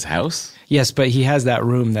 Isn't that his house? Yes, but he has that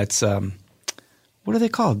room that's what are they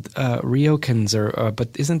called? Ryokans but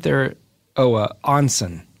isn't there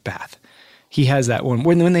onsen bath? He has that one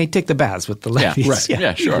when they take the baths with the ladies. Yeah, right.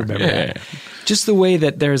 Yeah, sure. Yeah. Just the way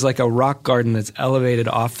that there's like a rock garden that's elevated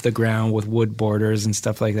off the ground with wood borders and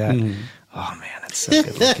stuff like that. Oh man, that's so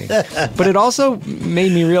good looking. But it also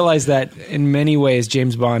made me realize that in many ways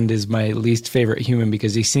James Bond is my least favorite human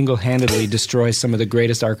because he single-handedly destroys some of the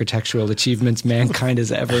greatest architectural achievements mankind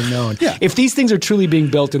has ever known. Yeah. If these things are truly being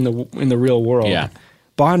built in the real world,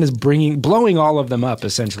 Bond is blowing all of them up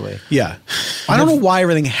essentially. Yeah. I don't know why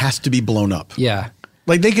everything has to be blown up. Yeah.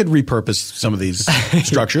 Like they could repurpose some of these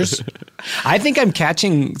structures. I think I'm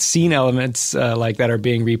catching scene elements like that are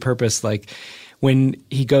being repurposed, like when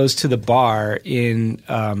he goes to the bar in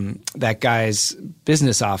that guy's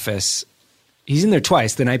business office. He's in there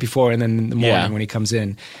twice, the night before and then in the morning when he comes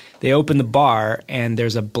in. They open the bar and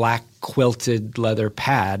there's a black quilted leather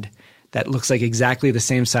pad that looks like exactly the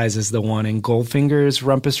same size as the one in Goldfinger's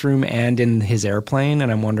rumpus room and in his airplane.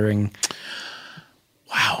 And I'm wondering,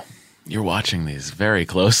 wow, you're watching these very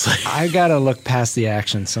closely. I got to look past the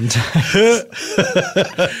action sometimes.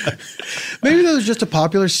 Maybe that was just a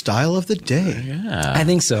popular style of the day. Yeah. I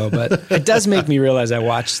think so, but it does make me realize I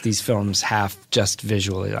watch these films half just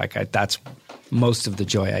visually. That's most of the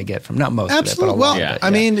joy I get from, not most of it, but a lot of it. I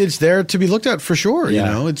mean, it's there to be looked at for sure. You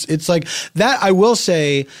know, it's like that. I will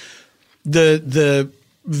say the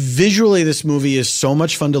visually, this movie is so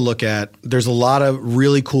much fun to look at. There's a lot of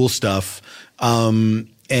really cool stuff.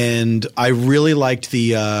 And I really liked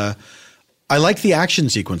the action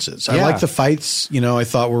sequences. I liked the fights, I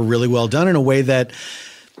thought were really well done in a way that,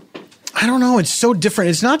 I don't know, it's so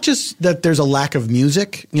different. It's not just that there's a lack of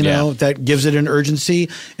music, that gives it an urgency.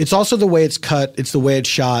 It's also the way it's cut. It's the way it's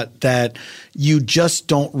shot that you just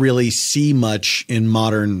don't really see much in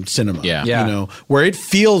modern cinema. Yeah. Where it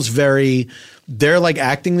feels very – they're like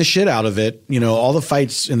acting the shit out of it. All the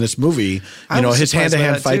fights in this movie, his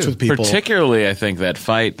hand-to-hand fights with people. Particularly, I think that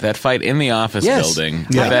fight in the office building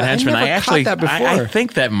with that henchman. I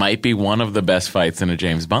think that might be one of the best fights in a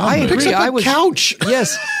James Bond movie. Picks up a couch.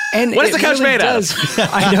 Yes. And what is the couch made out of?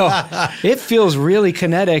 I know. It feels really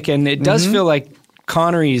kinetic, and it does feel like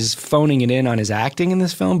Connery's phoning it in on his acting in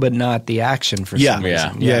this film, but not the action for some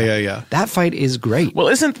reason. Yeah. That fight is great. Well,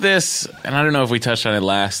 isn't this, and I don't know if we touched on it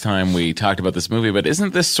last time we talked about this movie, but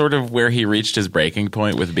isn't this sort of where he reached his breaking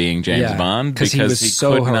point with being James Bond? Because he was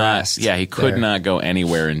so harassed. He could not go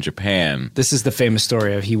anywhere in Japan. This is the famous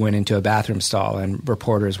story of he went into a bathroom stall and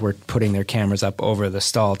reporters were putting their cameras up over the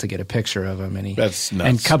stall to get a picture of him. That's nuts.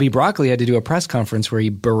 And Cubby Broccoli had to do a press conference where he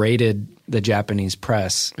berated the Japanese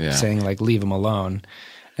press, saying leave him alone.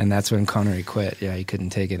 And that's when Connery quit. Yeah, he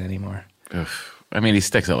couldn't take it anymore. I mean, he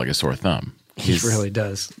sticks out like a sore thumb. He really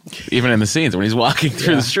does. Even in the scenes when he's walking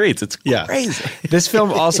through the streets, it's crazy. This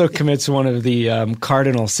film also commits one of the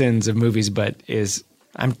cardinal sins of movies, but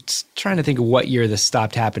I'm trying to think of what year this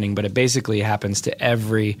stopped happening, but it basically happens to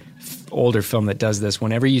every older film that does this.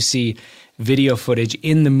 Whenever you see video footage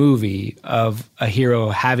in the movie of a hero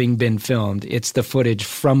having been filmed, it's the footage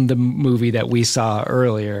from the movie that we saw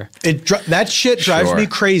earlier. That shit drives me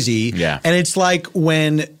crazy. Yeah. And it's like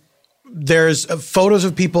when there's photos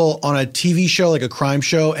of people on a TV show, like a crime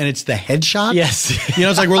show, and it's the headshot. Yes.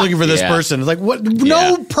 It's like, we're looking for this person. It's like, what?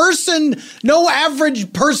 No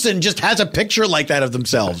average person just has a picture like that of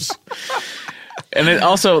themselves. And it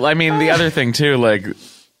also, I mean, the other thing too, like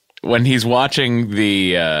when he's watching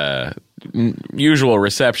the usual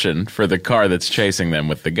reception for the car that's chasing them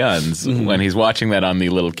with the guns, when he's watching that on the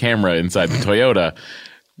little camera inside the Toyota,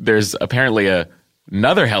 there's apparently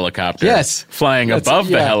another helicopter flying above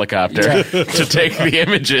the helicopter to take the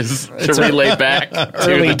images to relay back to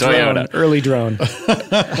the Toyota. Early drone.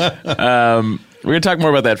 We're going to talk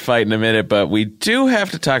more about that fight in a minute, but we do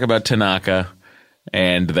have to talk about Tanaka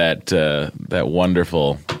and that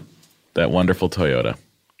wonderful Toyota.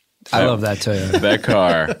 I love that Toyota. That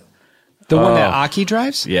car. The one that Aki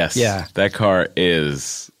drives? Yes. Yeah. That car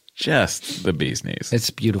is just the bee's knees. It's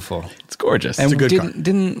beautiful. It's gorgeous. And it's a good car.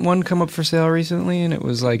 Didn't one come up for sale recently? And it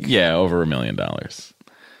was like... Yeah, over $1 million.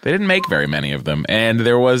 They didn't make very many of them. And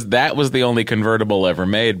that was the only convertible ever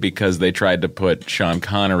made because they tried to put Sean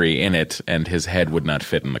Connery in it and his head would not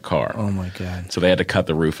fit in the car. Oh, my God. So they had to cut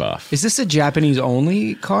the roof off. Is this a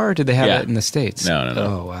Japanese-only car or did they have it in the States? No.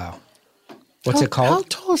 Oh, wow. What's it called? How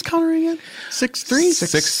tall is Connery again? 6'3"?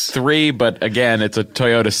 6'3", but again, it's a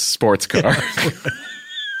Toyota sports car.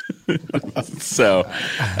 So,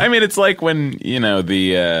 I mean, it's like when,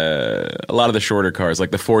 a lot of the shorter cars,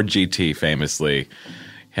 like the Ford GT famously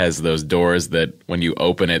has those doors that when you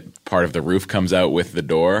open it, part of the roof comes out with the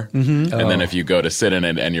door. Mm-hmm. And then if you go to sit in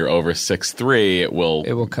it and you're over 6'3", it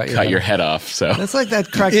will cut your head off. So that's like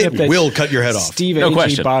that cracking up that will cut your head off. Steve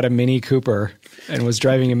Agee bought a Mini Cooper and was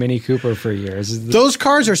driving a Mini Cooper for years. Those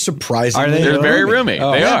cars are surprisingly They're very roomy.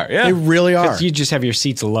 Oh, they are. Yeah. They really are. You just have your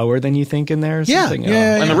seats lower than you think in there or Yeah. something?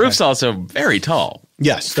 And the roof's also very tall.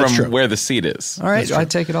 Yes, that's from true. where the seat is. All right, I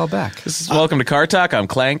take it all back. This is Welcome to Car Talk. I'm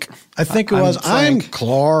Clank. I think it was. I'm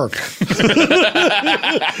Clark.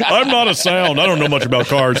 I'm not a sound. I don't know much about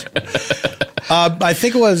cars. I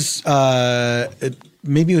think it was.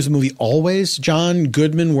 Maybe it was the movie Always. John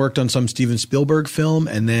Goodman worked on some Steven Spielberg film,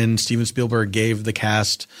 and then Steven Spielberg gave the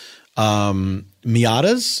cast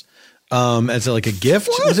Miatas as like a gift.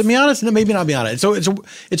 What? Was it Miatas? No, maybe not Miata. So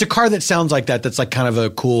it's a car that sounds like that. That's like kind of a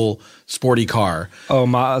cool sporty car. Oh,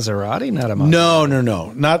 Maserati, not a Maserati.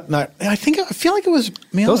 No, not. I feel like it was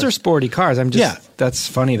Miata. Those are sporty cars. That's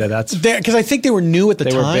funny that's because I think they were new at the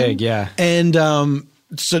time. They were big, yeah. And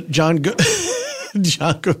so John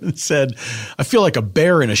Goodman said, "I feel like a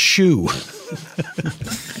bear in a shoe."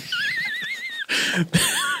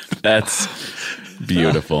 That's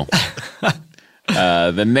beautiful.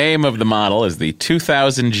 The name of the model is the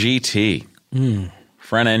 2000 GT.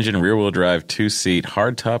 Front engine, rear wheel drive, 2-seat,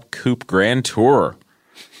 hardtop coupe Grand Tour.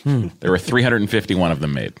 There were 351 of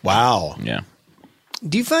them made. Wow. Yeah.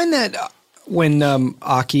 Do you find that when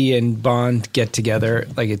Aki and Bond get together,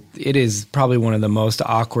 like it is probably one of the most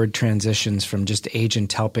awkward transitions from just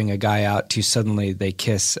agent helping a guy out to suddenly they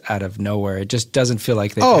kiss out of nowhere. It just doesn't feel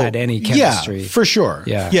like they've had any chemistry. Yeah, for sure.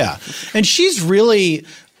 Yeah. And she's really...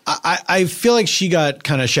 I feel like she got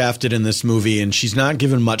kind of shafted in this movie, and she's not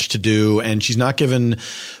given much to do, and she's not given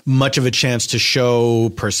much of a chance to show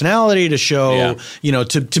personality, to show,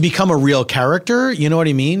 to become a real character. You know what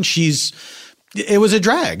I mean? It was a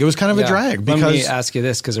drag. It was kind of a drag. Because, let me ask you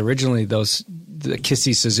this, because originally the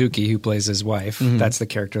Kissy Suzuki, who plays his wife, that's the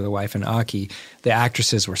character of the wife, and Aki, the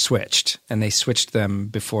actresses were switched, and they switched them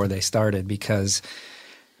before they started because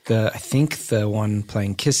I think the one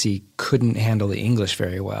playing Kissy couldn't handle the English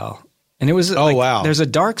very well. And it was there's a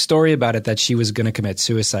dark story about it that she was going to commit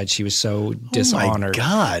suicide. She was so dishonored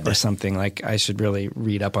or something. Like, I should really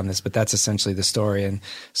read up on this, but that's essentially the story. And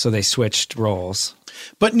so they switched roles.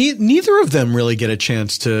 But neither of them really get a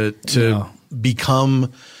chance to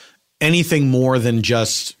become anything more than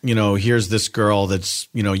just, here's this girl that's,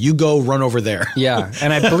 you go run over there. Yeah.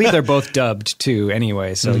 And I believe they're both dubbed too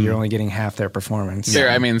anyway. So you're only getting half their performance.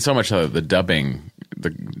 I mean, so much of the dubbing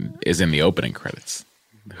is in the opening credits.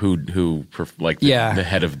 The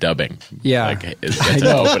head of dubbing. Yeah. Gets an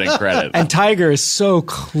opening credit. And Tiger is so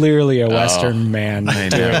clearly a Western man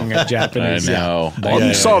doing a Japanese. I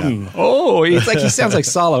know. Sudden. Oh, he sounds like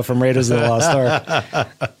Salo from Raiders of the Lost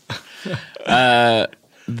Ark.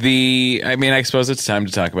 I suppose it's time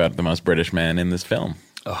to talk about the most British man in this film.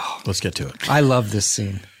 Oh, let's get to it. I love this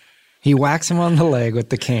scene. He whacks him on the leg with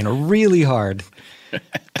the cane really hard.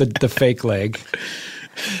 The fake leg.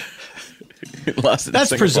 He lost it.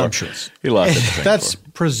 That's presumptuous. He lost it. That's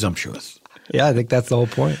presumptuous. Yeah, I think that's the whole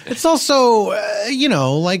point. It's also,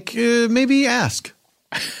 maybe ask.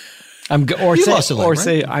 Say, I'm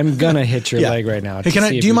gonna hit your leg right now.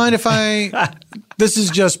 Hey, do you mind if I? This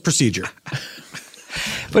is just procedure.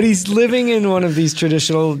 But he's living in one of these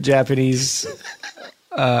traditional Japanese.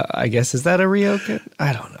 I guess, is that a ryokan?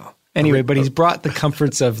 I don't know. Anyway, but he's brought the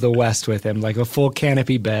comforts of the West with him, like a full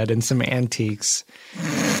canopy bed and some antiques.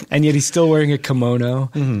 And yet he's still wearing a kimono.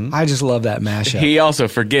 Mm-hmm. I just love that mashup. He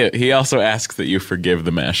also asks that you forgive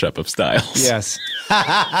the mashup of styles. Yes.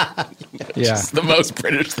 It's the most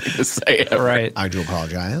British thing to say ever. Right. I do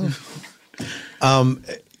apologize.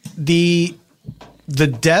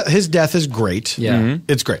 His death is great. Yeah. Mm-hmm.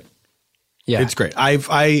 It's great. Yeah. It's great.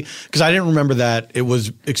 Because I didn't remember that. It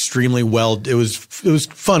was extremely it was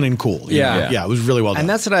fun and cool. Yeah, it was really well done. And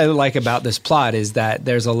that's what I like about this plot is that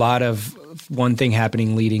there's a lot of one thing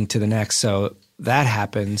happening leading to the next. So that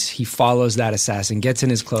happens. He follows that assassin, gets in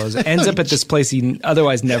his clothes, ends up at this place he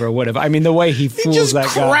otherwise never would have. I mean, the way he fools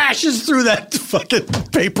that guy. He crashes through that fucking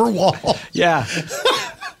paper wall. Yeah.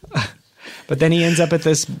 But then he ends up at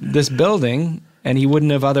this building. And he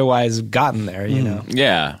wouldn't have otherwise gotten there, you know.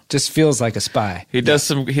 Yeah, just feels like a spy. He does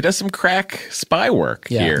some crack spy work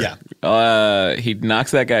here. Yeah, he knocks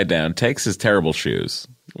that guy down, takes his terrible shoes,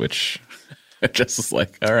 which just is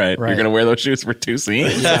like, all right, you're gonna wear those shoes for 2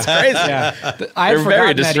 scenes. That's crazy. Yeah, they're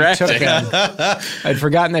very distracting. I'd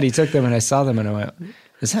forgotten that he took them, and I saw them, and I went,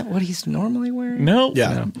 "Is that what he's normally wearing?" No.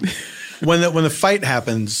 Yeah. No. When the fight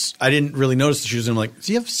happens, I didn't really notice the shoes. And I'm like, does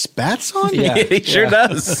he have spats on? Yeah, he sure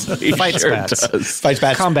does. He Fight sure spats. does. Fight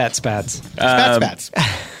spats. Combat spats. Spats.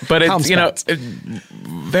 But it's,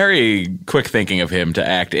 very quick thinking of him to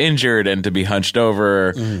act injured and to be hunched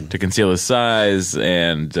over to conceal his size.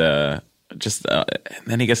 And then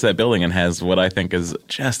he gets to that building and has what I think is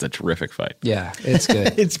just a terrific fight. Yeah, it's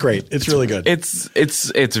good. It's great. It's really good.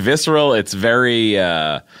 It's visceral. It's very,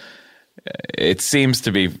 it seems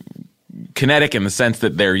to be kinetic in the sense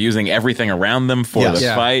that they're using everything around them for the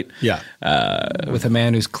fight. Yeah. With a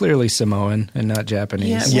man who's clearly Samoan and not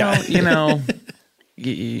Japanese. Well,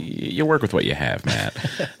 you work with what you have, Matt.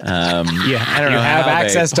 I don't know have how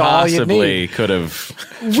access they to all you possibly need. could have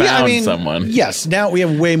found someone. Yes. Now we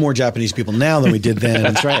have way more Japanese people now than we did then.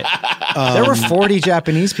 That's right. There were 40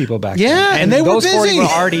 Japanese people back then. Yeah, and they were those busy. 40 were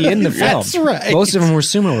already in the film. That's right. Most of them were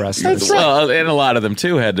sumo wrestlers. That's right. Well, and a lot of them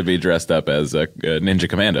too had to be dressed up as ninja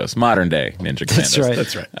commandos, modern day ninja commandos.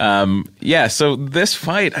 That's right. So this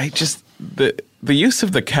fight, the use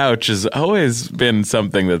of the couch has always been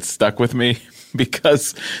something that's stuck with me.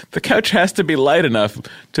 Because the couch has to be light enough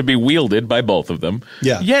to be wielded by both of them,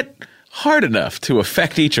 yet hard enough to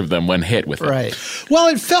affect each of them when hit with it. Right. Well,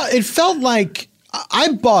 it felt like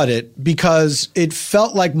I bought it because it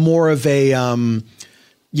felt like more of a I'm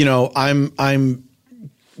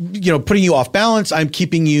putting you off balance. I'm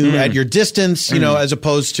keeping you at your distance, as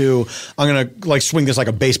opposed to I'm going to like swing this like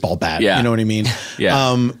a baseball bat. Yeah. You know what I mean?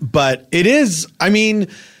 Yeah. But it is. I mean,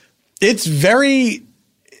 it's very.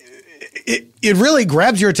 It really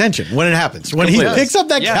grabs your attention when it happens. When he picks up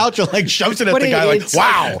that couch and like shoves it at the guy, like,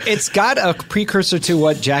 wow. It's got a precursor to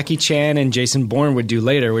what Jackie Chan and Jason Bourne would do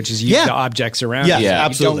later, which is use the objects around you. Yeah,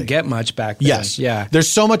 absolutely. You don't get much back then. Yes. Yeah.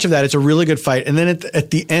 There's so much of that. It's a really good fight. And then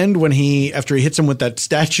at the end when after he hits him with that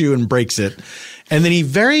statue and breaks it, and then he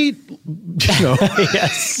very,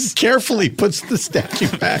 carefully puts the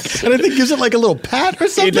statue back. And I think gives it like a little pat or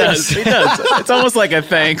something. He does. It's almost like a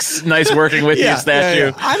thanks, nice working with you statue.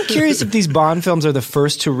 Yeah. I'm curious if these Bond films are the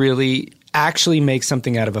first to really actually make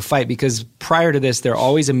something out of a fight, because prior to this, they're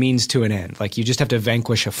always a means to an end. Like you just have to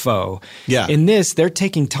vanquish a foe. Yeah. In this, they're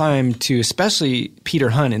taking time to, especially Peter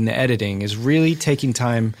Hunt in the editing, is really taking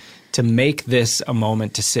time to make this a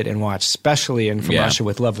moment to sit and watch, especially in From Russia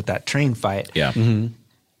with Love with that train fight. Yeah. Mm-hmm.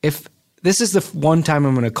 If this is the one time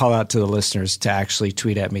I'm going to call out to the listeners to actually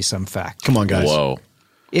tweet at me some fact. Come on, guys. Whoa.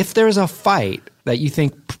 If there's a fight that you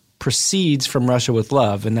think proceeds From Russia with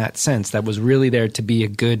Love in that sense, that was really there to be a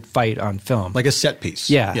good fight on film. Like a set piece.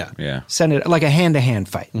 Yeah. Send it like a hand-to-hand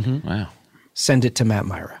fight. Mm-hmm. Wow. Send it to Matt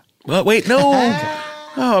Myra. Well, wait, no.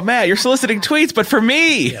 Oh, Matt, you're soliciting tweets, but for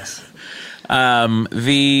me. Yes.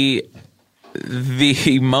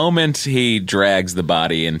 The moment he drags the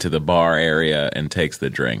body into the bar area and takes the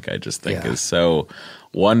drink, I just think is so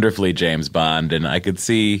wonderfully James Bond, and I could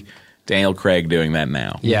see Daniel Craig doing that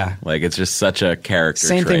now. Yeah. Like it's just such a character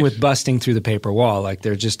Same trait. thing with busting through the paper wall. Like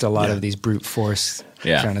there's just a lot of these brute force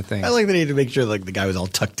kind of thing. I like that he had to make sure like the guy was all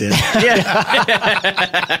tucked in.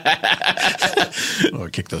 Oh,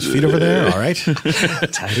 kick those feet over there. All right.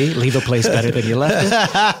 Tidy. Leave a place better than you left it.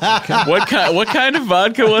 Okay. What kind of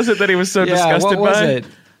vodka was it that he was so disgusted what was by? it?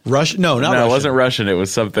 Russian? No, not Russian. It wasn't Russian. It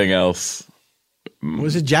was something else.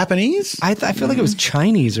 Was it Japanese? I feel like it was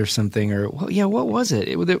Chinese or something. Or what was it?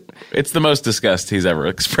 It's the most disgust he's ever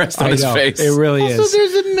expressed on his face. It really is. So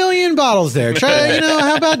there's a million bottles there. Try,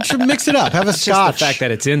 how about mix it up? Have a scotch. Just the fact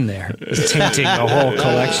that it's in there is tainting the whole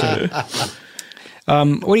collection.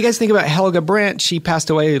 What do you guys think about Helga Brandt? She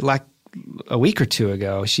passed away like a week or two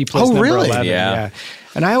ago. She plays number 11. Yeah.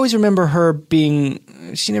 And I always remember her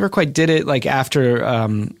being. She never quite did it like after.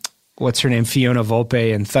 What's her name? Fiona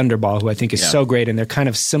Volpe and Thunderball, who I think is so great, and they're kind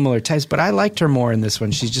of similar types. But I liked her more in this one.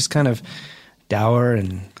 She's just kind of dour,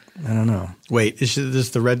 and I don't know. Wait, is this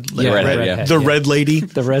the red lady? Red lady? The red is lady.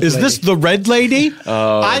 This the red lady?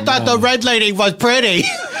 Oh, I thought the red lady was pretty.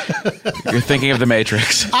 You're thinking of The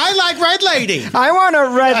Matrix. I like red lady. I want a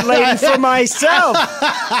red lady for myself.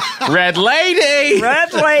 Red lady.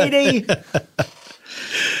 Red lady.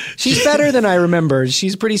 She's better than I remember.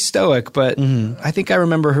 She's pretty stoic, but I think I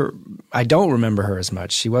remember her. I don't remember her as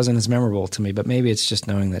much. She wasn't as memorable to me, but maybe it's just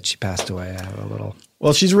knowing that she passed away. I have a little.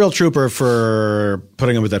 Well, she's a real trooper for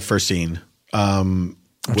putting up with that first scene. I'm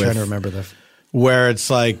trying to remember where it's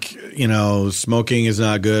like, smoking is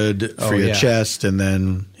not good for your chest, and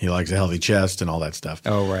then he likes a healthy chest and all that stuff.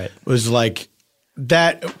 Oh, right. It was like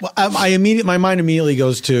that. My mind immediately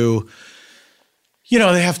goes to,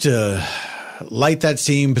 they have to light that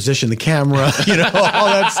scene, position the camera, all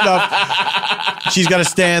that stuff. She's got to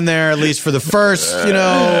stand there at least for the first,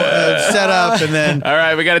 setup, and then. All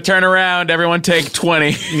right, we got to turn around. Everyone, take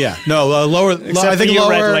 20. Yeah, no, lower. I think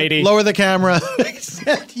red lady. Lower the camera.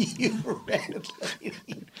 Except you, red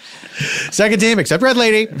lady. Second team, except red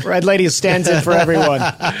lady. Red lady stands in for everyone.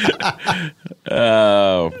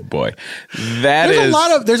 Oh boy,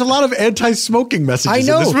 there's a lot of anti-smoking messages.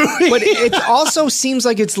 I know, in this movie. but it also seems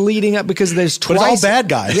like it's leading up because there's twice. But it's all bad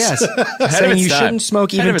guys. Yes, saying you shouldn't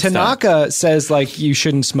smoke. Even Tanaka says like you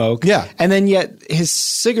shouldn't smoke. Yeah, and then yet his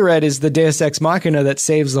cigarette is the Deus Ex Machina that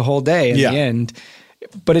saves the whole day in the end.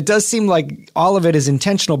 But it does seem like all of it is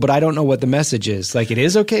intentional, but I don't know what the message is. Like, it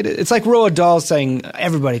is okay to... It's like Roald Dahl saying,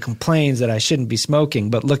 everybody complains that I shouldn't be smoking,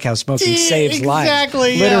 but look how smoking saves life.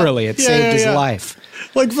 Exactly. Literally, it saved his life.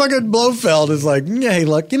 Like fucking Blofeld is like, hey,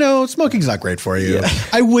 look, smoking's not great for you. Yeah.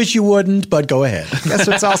 I wish you wouldn't, but go ahead. Guess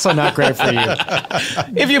what's also not great for you?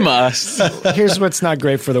 If you must. Here's what's not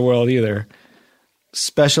great for the world either.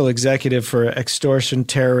 Special executive for extortion,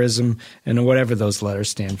 terrorism, and whatever those letters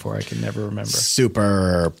stand for. I can never remember.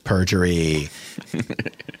 Super perjury,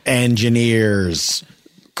 engineers,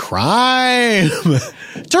 crime,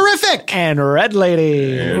 terrific, and red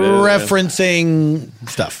lady. Referencing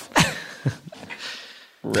stuff.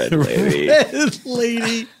 Red lady. Red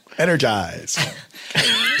lady. Energize.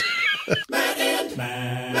 Matt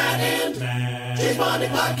and James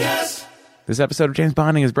Bonding Podcast. This episode of James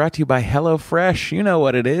Bonding is brought to you by HelloFresh. You know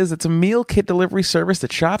what it is. It's a meal kit delivery service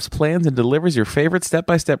that shops, plans, and delivers your favorite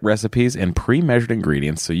step-by-step recipes and pre-measured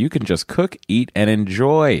ingredients so you can just cook, eat, and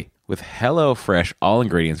enjoy. With HelloFresh, all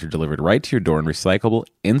ingredients are delivered right to your door in recyclable,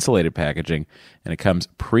 insulated packaging, and it comes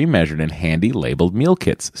pre-measured and handy labeled meal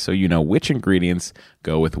kits so you know which ingredients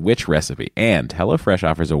go with which recipe. And HelloFresh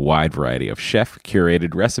offers a wide variety of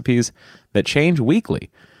chef-curated recipes that change weekly.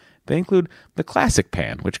 They include the Classic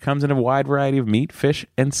Pan, which comes in a wide variety of meat, fish,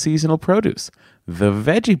 and seasonal produce. The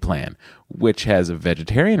Veggie Plan, which has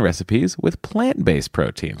vegetarian recipes with plant-based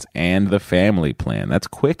proteins. And the Family Plan. That's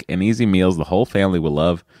quick and easy meals the whole family will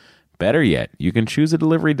love. Better yet, you can choose a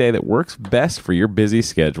delivery day that works best for your busy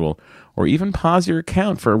schedule, or even pause your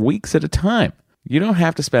account for weeks at a time. You don't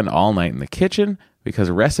have to spend all night in the kitchen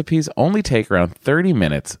because recipes only take around 30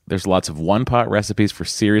 minutes. There's lots of one-pot recipes for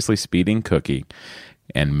seriously speeding cooking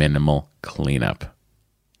and minimal cleanup.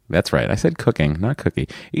 That's right, I said cooking, not cookie.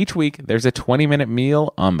 Each week, there's a 20-minute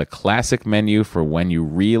meal on the classic menu for when you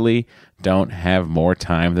really don't have more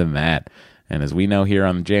time than that. And as we know here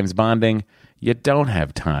on James Bonding, you don't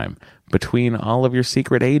have time between all of your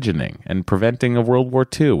secret agenting and preventing of World War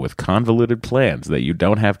II with convoluted plans that you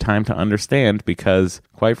don't have time to understand because,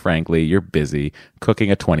 quite frankly, you're busy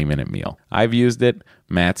cooking a 20-minute meal. I've used it.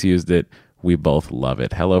 Matt's used it. We both love it.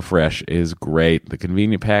 HelloFresh is great. The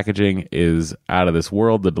convenient packaging is out of this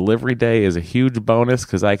world. The delivery day is a huge bonus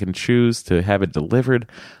because I can choose to have it delivered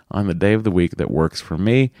on the day of the week that works for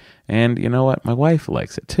me. And you know what? My wife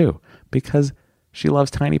likes it too because she loves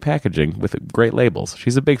tiny packaging with great labels.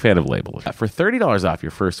 She's a big fan of labels. For $30 off your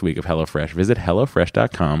first week of HelloFresh, visit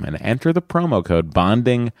HelloFresh.com and enter the promo code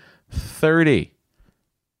BONDING30.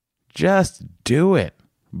 Just do it.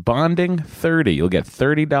 Bonding 30. You'll get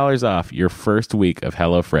 $30 off your first week of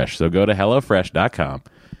HelloFresh. So go to HelloFresh.com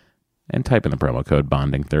and type in the promo code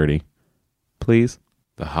Bonding30. Please.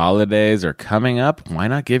 The holidays are coming up. Why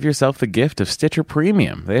not give yourself the gift of Stitcher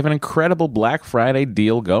Premium? They have an incredible Black Friday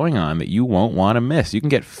deal going on that you won't want to miss. You can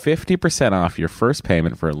get 50% off your first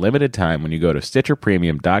payment for a limited time when you go to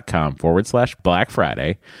StitcherPremium.com/Black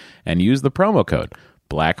Friday and use the promo code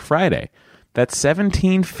Black Friday. That's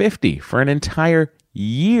 $17.50 for an entire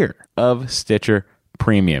year of Stitcher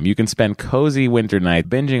Premium. You can spend cozy winter night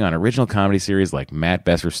binging on original comedy series like Matt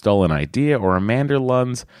Besser's Stolen Idea or Amanda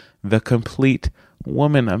Lunn's The Complete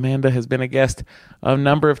Woman. Amanda has been a guest a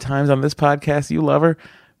number of times on this podcast. You love her.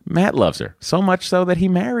 Matt loves her, so much so that he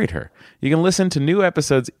married her. You can listen to new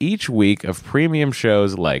episodes each week of premium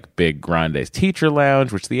shows like Big Grande's Teacher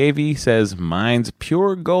Lounge, which the AV says mines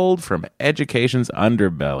pure gold from education's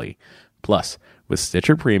underbelly. Plus, with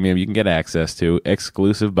Stitcher Premium, you can get access to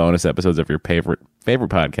exclusive bonus episodes of your favorite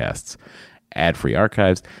podcasts, ad-free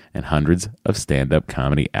archives, and hundreds of stand-up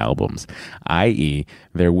comedy albums, i.e.,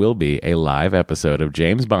 there will be a live episode of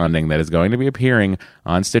James Bonding that is going to be appearing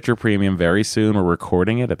on Stitcher Premium very soon. We're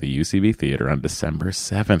recording it at the UCB Theater on December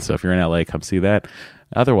 7th, so if you're in LA, come see that.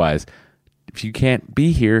 Otherwise, if you can't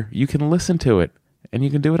be here, you can listen to it, and you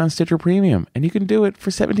can do it on Stitcher Premium, and you can do it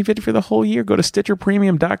for $17.50 for the whole year. Go to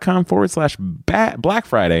StitcherPremium.com/Black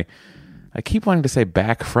Friday. I keep wanting to say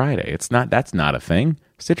Back Friday. That's not a thing.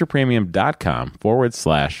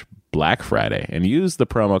 StitcherPremium.com/Black Friday and use the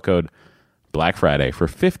promo code Black Friday for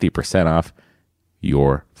 50% off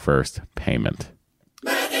your first payment.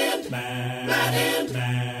 James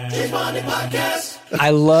Bonding Podcast.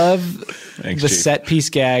 I love the set piece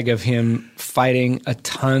gag of him fighting a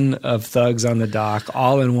ton of thugs on the dock,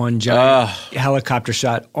 all in one giant helicopter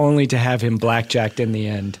shot, only to have him blackjacked in the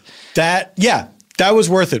end. That was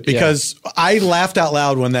worth it because I laughed out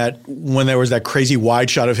loud when there was that crazy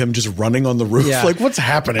wide shot of him just running on the roof. Yeah. Like, what's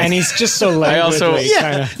happening? And he's just so languidly.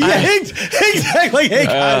 Exactly. Hey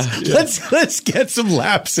guys, let's get some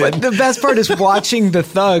laps in. But the best part is watching the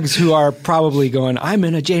thugs who are probably going, I'm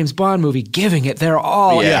in a James Bond movie, giving it their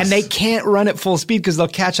all. Yes. And they can't run at full speed because they'll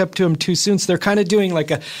catch up to him too soon. So they're kind of doing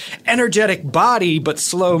like a energetic body but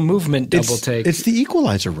slow movement double take. It's the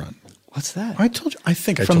Equalizer run. What's that? I told you. I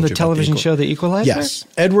think I from told the you television show The Equalizer. Yes,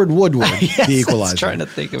 Edward Woodward, yes, The Equalizer. I was trying to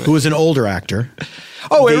think of it. Who was an older actor.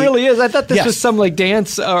 Oh, it really is. I thought this was some like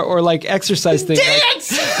dance or like exercise thing.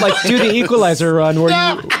 Dance! Like do the Equalizer run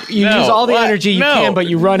where you use all the energy you can, but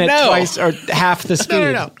you run it twice or half the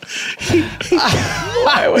speed. No.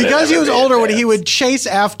 Because he was older, when he would chase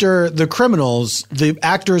after the criminals, the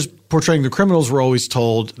actors portraying the criminals were always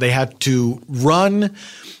told they had to run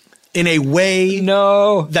in a way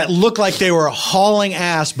that looked like they were hauling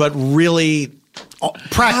ass, but really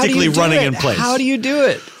practically running in place. How do you do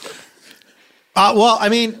it? Well, I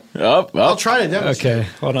mean, I'll try to demonstrate. Okay,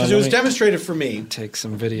 hold on. Because it was demonstrated for me. Take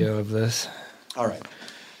some video of this. All right.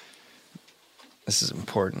 This is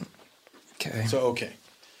important. Okay.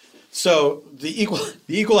 So the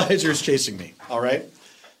Equalizer is chasing me. All right.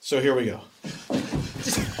 So here we go.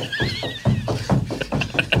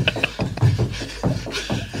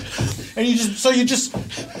 And you just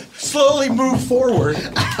slowly move forward,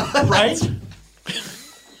 right?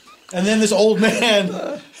 And then this old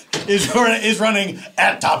man is running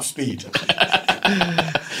at top speed.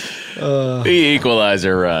 The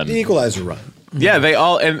Equalizer run. Yeah, they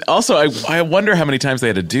all, and also I wonder how many times they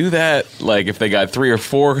had to do that. Like if they got 3 or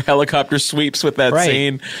 4 helicopter sweeps with that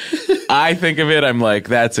scene. I think of it, I'm like,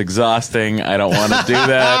 that's exhausting. I don't want to do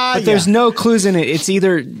that. But there's no clues in it. It's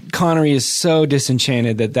either Connery is so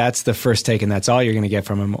disenchanted that that's the first take and that's all you're going to get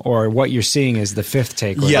from him, or what you're seeing is the 5th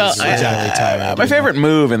take. My favorite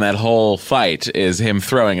move in that whole fight is him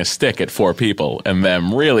throwing a stick at 4 people and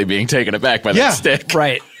them really being taken aback by that stick.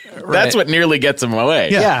 Right. That's what nearly gets him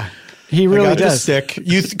away. Yeah. He really does. Stick.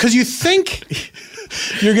 Because you think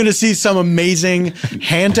you're going to see some amazing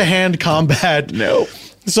hand-to-hand combat. No.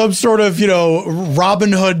 Some sort of,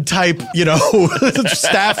 Robin Hood type,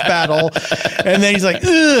 staff battle. And then he's like,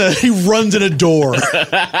 ugh, he runs in a door.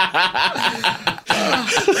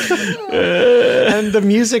 And the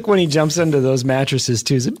music when he jumps into those mattresses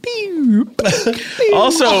too is a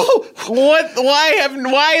Also,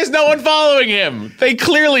 why is no one following him? They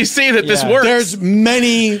clearly see that this works. There's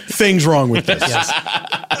many things wrong with this.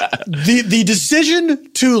 The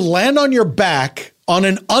decision to land on your back on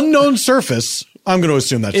an unknown surface, I'm going to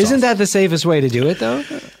assume that's Isn't that the safest way to do it, though?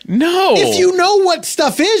 No. If you know what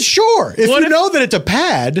stuff is, sure. If you know that it's a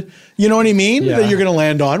pad, you know what I mean, that you're going to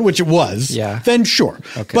land on, which it was, then sure.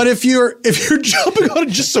 Okay. But if you're jumping on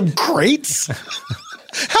just some crates,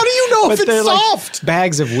 How do you know if it's soft? Like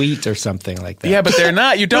bags of wheat or something like that. Yeah, but they're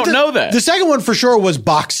not. You don't know that. The second one for sure was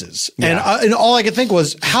boxes. Yeah. And all I could think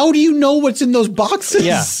was, how do you know what's in those boxes?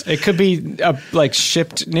 Yeah, it could be like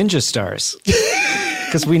shipped ninja stars.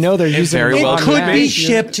 Because we know they're using it could be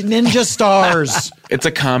shipped ninja stars. It's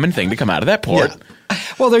a common thing to come out of that port. Yeah.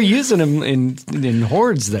 Well, they're using them in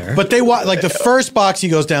hordes there. But they like the first box he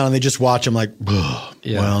goes down and they just watch him like, well,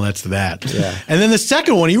 that's that. Yeah. And then the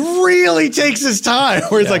second one, he really takes his time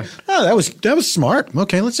where he's like, oh, that was smart.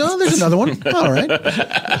 Okay, there's another one. All right.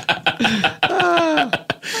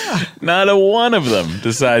 Not a one of them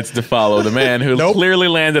decides to follow the man who clearly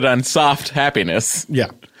landed on soft happiness.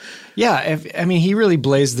 Yeah. Yeah, he really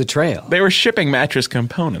blazed the trail. They were shipping mattress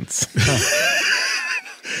components.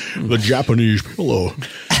 The Japanese pillow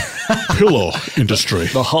industry.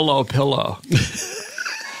 The hollow pillow.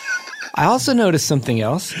 I also noticed something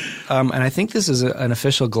else, and I think this is an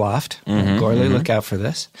official Gloft. Gorley, look out for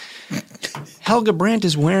this. Helga Brandt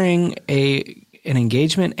is wearing an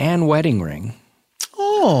engagement and wedding ring.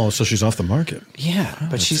 Oh, so she's off the market. Yeah,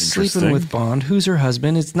 but she's sleeping with Bond. Who's her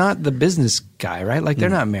husband? It's not the business guy, right? Like, they're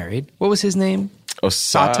not married. What was his name?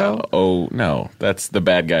 Sato? Oh, no. That's the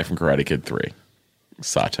bad guy from Karate Kid 3.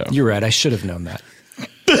 Sato. You're right. I should have known that.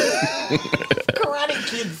 Karate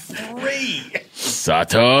Kid 3.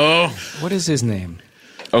 Sato. What is his name?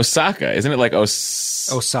 Osaka. Isn't it like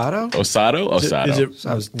Osato? Osato? Osato. Is it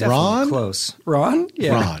I was definitely Ron? close. Ron?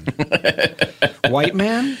 Yeah. Ron. White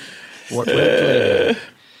man? Hold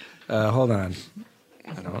on.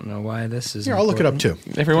 I don't know why this is Here, I'll look it up too.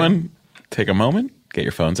 Everyone, take a moment. Get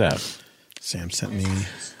your phones out. Sam sent me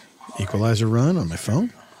Equalizer Run on my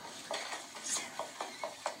phone.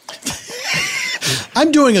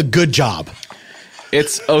 I'm doing a good job.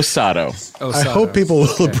 It's Osato. I hope people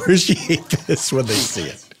will appreciate this when they see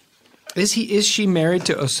it. Is she married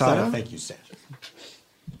to Osato? Thank you, Sam.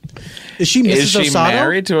 Is she Mrs. Is she Osato?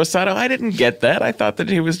 married to Osato? I didn't get that. I thought that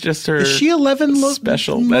he was just her. Is she 11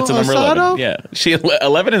 special? That's a number Osato? 11. Yeah. She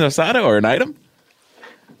 11 is Osato or an item?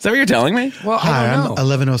 Is that what you're telling me? Well, Hi, I don't know. I'm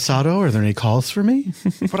 11 Osato. Are there any calls for me?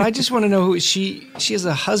 But I just want to know who she has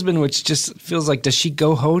a husband, which just feels like, does she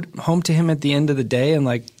go home to him at the end of the day and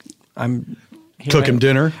like, cook him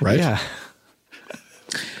dinner, right? Yeah.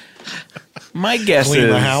 My guess Clean is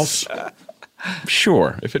the house.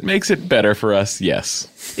 Sure. If it makes it better for us, yes.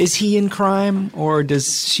 Is he in crime or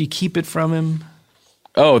does she keep it from him?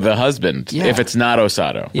 Oh, the husband. Yeah. If it's not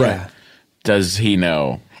Osato. Yeah. Right. Does he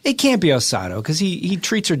know? It can't be Osato because he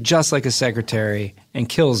treats her just like a secretary and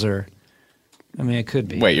kills her. I mean, it could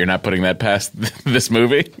be. Wait, you're not putting that past this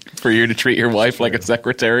movie for you to treat your wife like a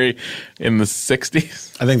secretary in the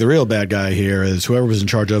 60s? I think the real bad guy here is whoever was in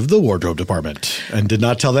charge of the wardrobe department and did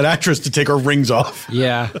not tell that actress to take her rings off.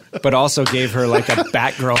 Yeah, but also gave her like a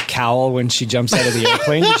Batgirl cowl when she jumps out of the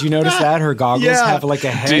airplane. Did you notice that? Her goggles have like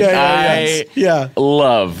a head. I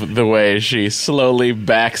love the way she slowly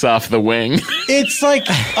backs off the wing. It's like,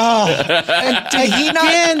 and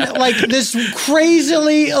again, like this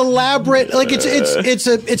crazily elaborate, like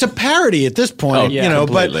it's a parody at this point, you know.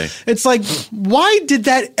 Completely. But it's like, why did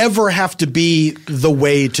that ever have to be the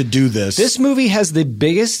way to do this? This movie has the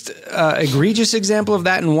biggest egregious example of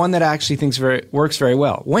that, and one that I actually thinks works very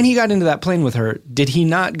well. When he got into that plane with her, did he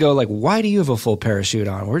not go like, "Why do you have a full parachute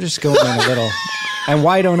on? We're just going in a little." And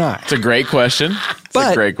why don't I? It's a great question.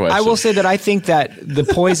 But a great question. I will say that I think that the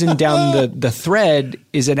poison down the thread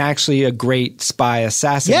is actually a great spy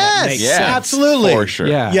assassin. Yes, absolutely. For sure.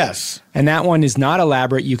 Yeah. Yes. And that one is not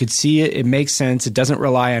elaborate. You could see it. It makes sense. It doesn't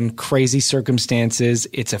rely on crazy circumstances.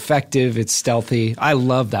 It's effective. It's stealthy. I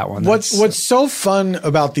love that one. What's so fun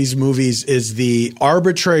about these movies is the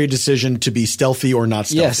arbitrary decision to be stealthy or not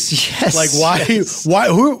stealthy. Yes. Like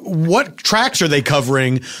what tracks are they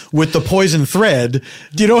covering with the poison thread?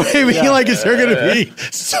 Do you know what I mean? Like, is there going to be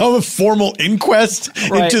some formal inquest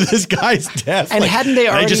into this guy's death? And like, hadn't they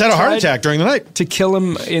already he just had a heart attack during the night to kill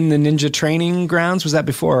him in the ninja training grounds? Was that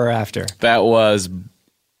before or after? That was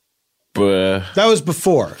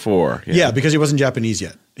before. Yeah, because he wasn't Japanese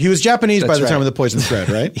yet. He was Japanese by the time of the poison thread,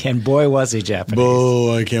 right? And boy, was he Japanese.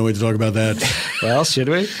 Oh, I can't wait to talk about that. Well, should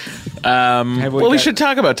we? We should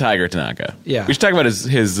talk about Tiger Tanaka. Yeah. We should talk about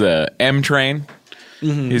his M train.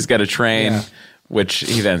 Mm-hmm. He's got a train, which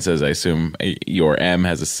he then says, I assume your M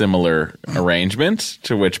has a similar arrangement,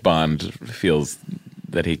 to which Bond feels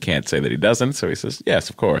that he can't say that he doesn't. So he says, yes,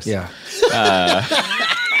 of course. Yeah.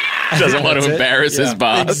 Doesn't want to embarrass his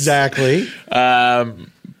boss. Exactly.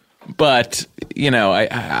 But, you know,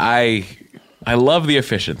 I love the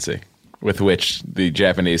efficiency with which the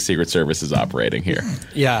Japanese Secret Service is operating here.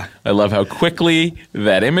 Yeah. I love how quickly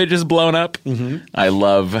that image is blown up. I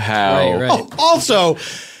love how... Right. Oh, also,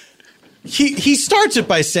 he starts it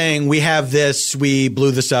by saying, we have this, we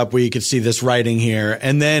blew this up, we could see this writing here,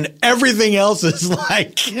 and then everything else is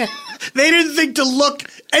like... They didn't think to look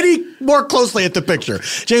any more closely at the picture.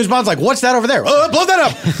 James Bond's like, what's that over there? Oh, blow that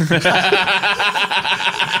up.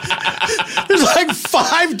 There's like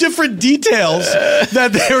 5 different details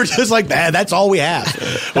that they were just like, that's all we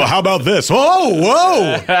have. Well, how about this?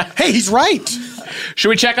 Whoa. Hey, he's right. Should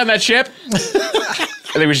we check on that ship?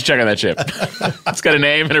 I think we should check on that ship. It's got a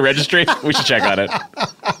name and a registry. We should check on it.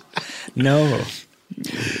 No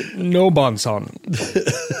Bonson.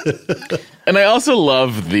 And I also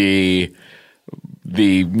love the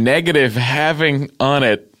negative having on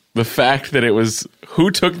it the fact that it was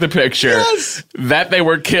who took the picture, that they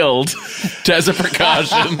were killed as a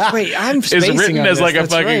precaution. Wait, I'm is written as like a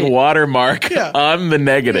fucking watermark on the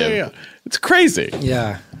negative. Yeah. It's crazy.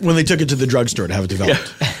 Yeah. When they took it to the drugstore to have it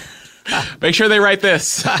developed. Make sure they write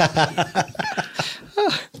this.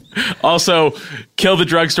 Also, kill the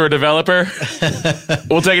drugstore developer.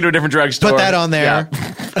 We'll take it to a different drugstore. Put that on there.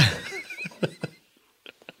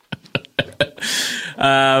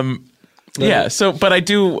 Yeah. But I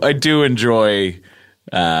do enjoy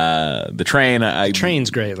the train. The train's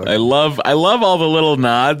great. I love all the little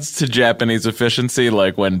nods to Japanese efficiency,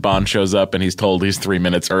 like when Bond shows up and he's told he's 3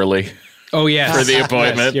 minutes early. Oh, yes. For the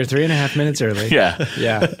appointment. Yes, you're 3.5 minutes early. Yeah.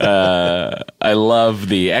 Yeah. I love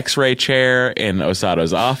the X-ray chair in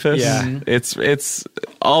Osato's office. Yeah. It's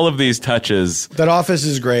all of these touches. That office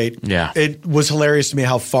is great. Yeah. It was hilarious to me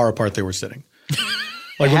how far apart they were sitting.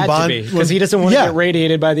 Like when Bond, because he doesn't want to get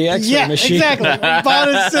radiated by the X-ray machine. Exactly. When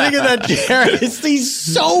Bond is sitting in that chair, he's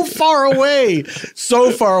so far away,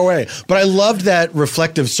 But I loved that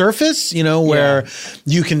reflective surface, where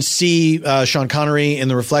you can see Sean Connery in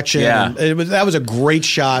the reflection. Yeah. That was a great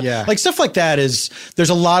shot. Yeah. Like stuff like that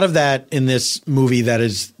there's a lot of that in this movie that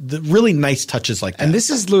is really nice touches like that. And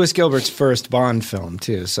this is Lewis Gilbert's first Bond film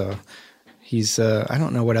too, so. He's I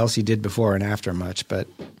don't know what else he did before and after much, but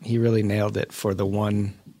he really nailed it for the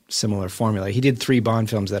one similar formula. He did 3 Bond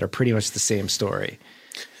films that are pretty much the same story.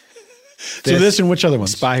 So this and which other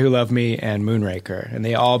ones? Spy Who Loved Me and Moonraker. And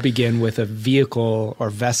they all begin with a vehicle or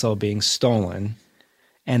vessel being stolen.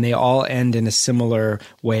 And they all end in a similar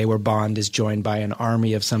way where Bond is joined by an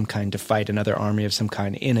army of some kind to fight another army of some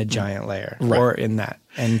kind in a giant lair. Right. Or in that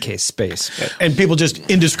end case space. And people just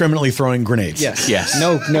indiscriminately throwing grenades. Yes.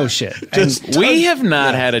 No shit. We have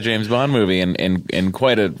not had a James Bond movie in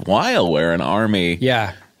quite a while where an army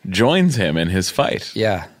joins him in his fight.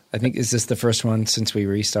 Yeah. I think, is this the first one since we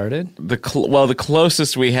restarted? The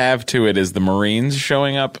closest we have to it is the Marines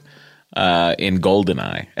showing up in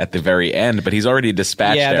GoldenEye at the very end, but he's already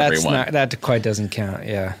dispatched everyone. That quite doesn't count,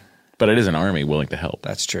 yeah. But it is an army willing to help.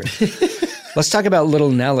 That's true. Let's talk about Little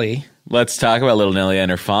Nellie. Let's talk about Little Nellie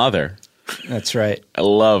and her father. That's right. I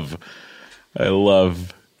love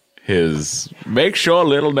his, make sure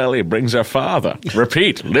Little Nellie brings her father.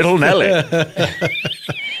 Repeat, Little Nellie.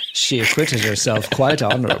 She acquitted herself quite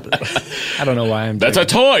honorably. I don't know why I'm That's a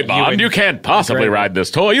toy, Bond. You can't possibly ride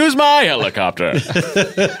this toy. Use my helicopter.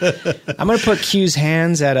 I'm going to put Q's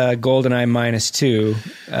hands at a GoldenEye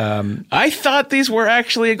 -2. I thought these were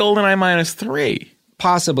actually a GoldenEye -3.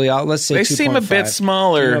 Possibly. Let's say they 2.5. seem a bit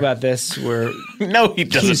smaller. Do you know about this? No, he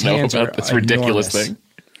doesn't know about this ridiculous thing.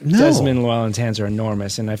 No. Desmond Llewellyn's hands are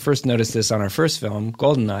enormous, and I first noticed this on our first film,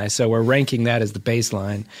 GoldenEye, so we're ranking that as the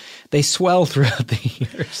baseline. They swell throughout the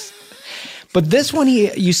years. But this one,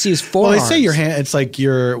 you see his forearms. Well, they say your hand. It's like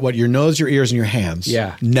your nose, your ears, and your hands.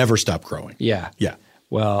 Yeah. Never stop growing. Yeah. Yeah.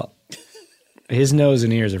 Well, his nose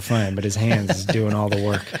and ears are fine, but his hands is doing all the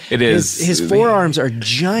work. It is. His forearms are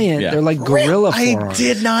giant. Yeah. They're like gorilla forearms. I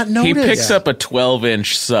did not notice. He picks up a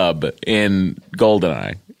 12-inch sub in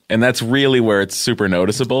GoldenEye. And that's really where it's super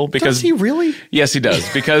noticeable. Because does he really? Yes, he does.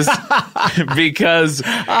 Because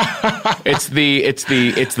it's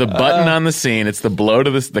the button on the scene. It's the blow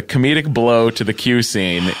to the comedic blow to the Q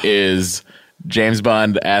scene is James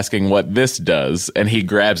Bond asking what this does, and he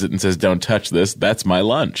grabs it and says, "Don't touch this. That's my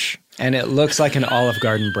lunch." And it looks like an Olive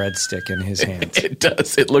Garden breadstick in his hands. It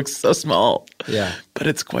does. It looks so small. Yeah, but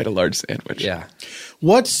it's quite a large sandwich. Yeah.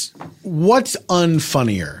 What's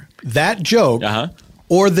unfunnier, that joke?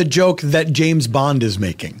 Or the joke that James Bond is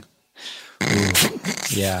making.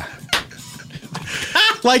 Yeah.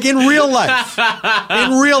 Like in real life.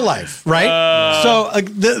 Right? So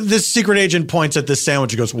this secret agent points at this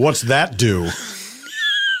sandwich and goes, "What's that do?"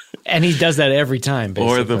 And he does that every time,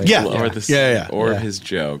 basically. Or his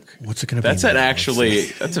joke. What's it going to be?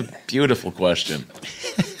 That's a beautiful question.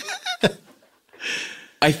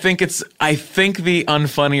 I think the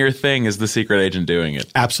unfunnier thing is the secret agent doing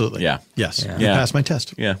it. Absolutely. Yeah. Yes. Yeah. You passed my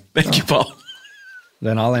test. Yeah. Thank you, Paul.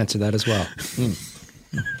 Then I'll answer that as well.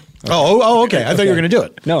 Okay. I thought you were going to do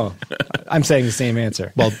it. No, I'm saying the same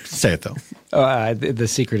answer. Well, say it though. The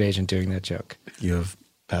secret agent doing that joke. You have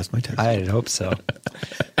passed my test. I hope so.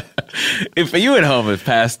 If you at home have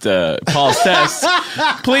passed Paul's test,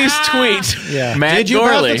 please tweet Matt Did you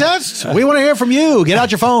Gorley. pass the test? We want to hear from you. Get out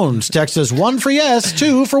your phones. Text us 1 for yes,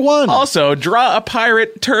 2 for 1. Also, draw a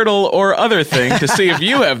pirate, turtle, or other thing to see if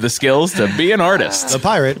you have the skills to be an artist. The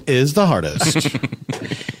pirate is the hardest.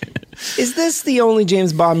 Is this the only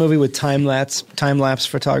James Bond movie with time lapse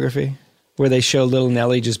photography, where they show Little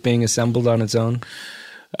Nelly just being assembled on its own?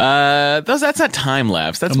 That's not time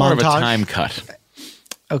lapse. That's more of a time cut.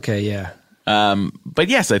 Okay, yeah. But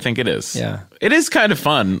yes, I think it is. Yeah. It is kind of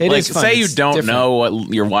fun. It is fun. Say you It's don't different. know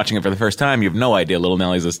what you're watching it for the first time. You have no idea Little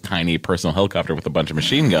Nelly's this tiny personal helicopter with a bunch of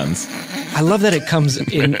machine guns. I love that it comes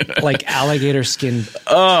in like alligator skin.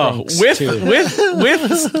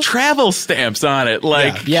 With travel stamps on it.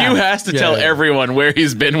 Like Yeah. Q has to tell everyone where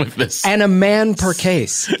he's been with this. And a man per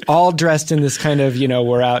case, all dressed in this kind of,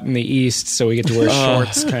 we're out in the East, so we get to wear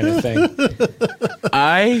shorts kind of thing.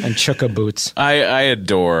 And chukka boots. I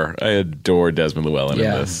adore Desmond Llewellyn in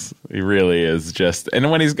this. He really is just, and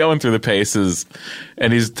when he's going through the paces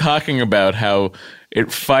and he's talking about how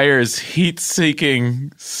it fires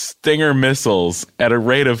heat-seeking Stinger missiles at a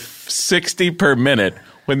rate of 60 per minute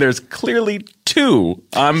when there's clearly 2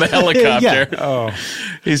 on the helicopter.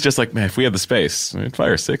 He's just like, man, if we had the space, we'd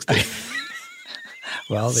fire 60.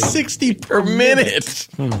 Well, 60 per minute.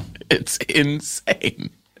 It's insane.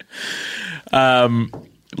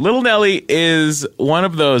 Little Nelly is one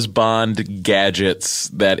of those Bond gadgets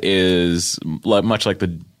that is much like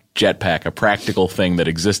the jetpack, a practical thing that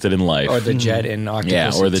existed in life. Or the jet in Octopussy.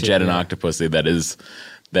 Yeah, or the jet in Octopussy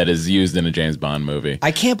that is used in a James Bond movie.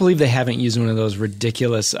 I can't believe they haven't used one of those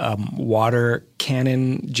ridiculous water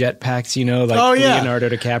cannon jetpacks, Leonardo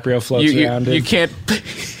DiCaprio floats around in. You can't...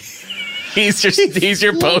 He's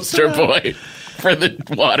your poster boy for the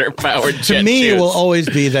water-powered jet To me, shoes. it will always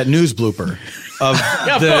be that news blooper of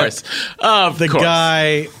the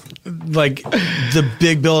guy, like the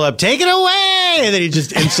big build-up, take it away, and then he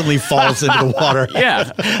just instantly falls into the water.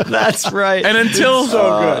 Yeah, that's right. And until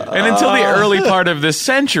the early part of this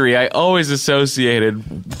century, I always associated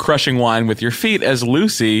crushing wine with your feet as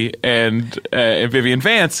Lucy and Vivian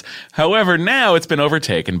Vance. However, now it's been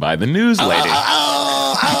overtaken by the news lady.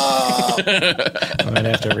 I might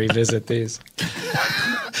have to revisit these.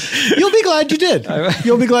 You'll be glad you did.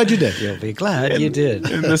 You'll be glad you did. You'll be glad you did.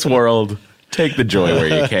 In this world, take the joy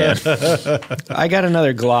where you can. I got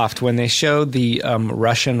another gloft when they showed the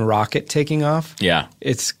Russian rocket taking off. Yeah.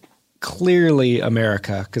 It's clearly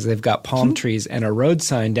America because they've got palm trees and a road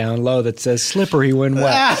sign down low that says slippery when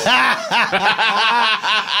wet.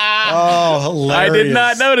 Oh, hilarious. I did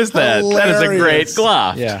not notice that. Hilarious. That is a great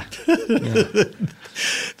gloft. Yeah.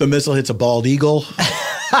 The missile hits a bald eagle.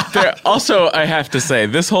 Also, I have to say,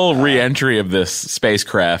 this whole re-entry of this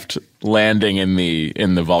spacecraft landing in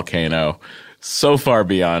the volcano, so far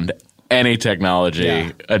beyond any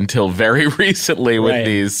technology until very recently with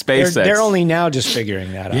these SpaceX. They're only now just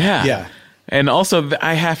figuring that out. Yeah. And also,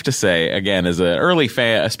 I have to say, again, as an early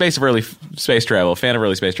fan, fan of early space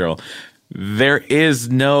travel, there is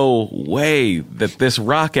no way that this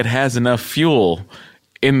rocket has enough fuel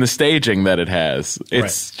in the staging that it has.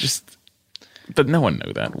 It's just, but no one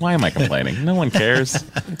knew that. Why am I complaining? No one cares.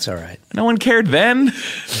 It's all right. No one cared then.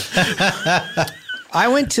 I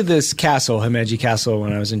went to this castle, Himeji Castle,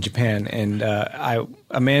 when I was in Japan, and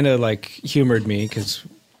Amanda humored me because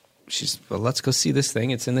she's, well, let's go see this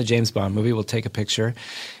thing. It's in the James Bond movie. We'll take a picture.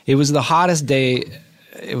 It was the hottest day.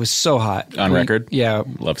 It was so hot. On record? Yeah.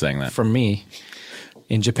 Love saying that. For me,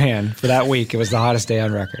 in Japan, for that week, it was the hottest day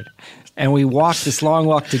on record. And we walked this long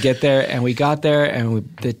walk to get there, and we got there, and we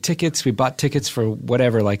bought tickets for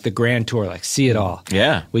whatever, like the grand tour, see it all.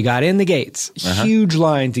 Yeah. We got in the gates, huge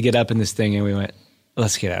line to get up in this thing, and we went,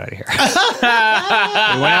 let's get out of here. We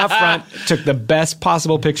went out front, took the best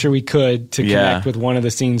possible picture we could to connect with one of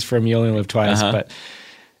the scenes from You Only Live Twice, but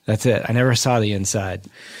that's it. I never saw the inside.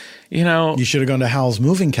 You should have gone to Hal's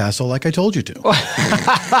Moving Castle like I told you to.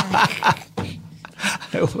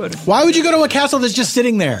 Why would you go to a castle that's just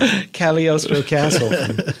sitting there? Cagliostro Castle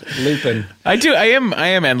from Lupin. I am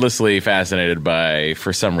endlessly fascinated by,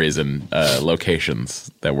 for some reason,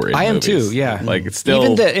 locations that were in I am movies. too, yeah. It's still...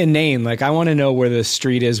 Even the inane, I want to know where the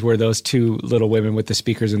street is where those two little women with the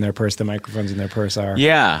speakers in their purse, the microphones in their purse are.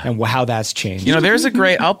 Yeah. And how that's changed. There's a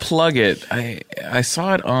great... I'll plug it. I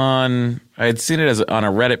saw it on... I had seen it on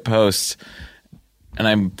a Reddit post, and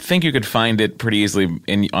I think you could find it pretty easily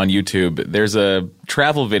on YouTube. There's a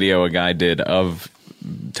travel video a guy did of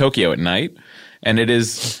Tokyo at night, and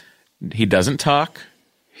he doesn't talk.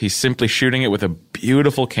 He's simply shooting it with a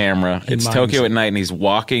beautiful camera. It's Tokyo at night, and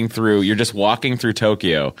you're just walking through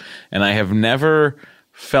Tokyo, and I have never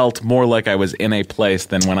felt more like I was in a place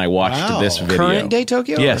than when I watched this video. Current day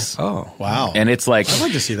Tokyo? Yes. Oh, wow. And it's like, I'd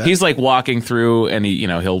like to see that. He's like walking through, and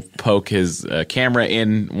he'll poke his camera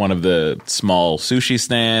in one of the small sushi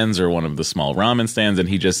stands or one of the small ramen stands, and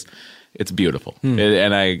it's beautiful.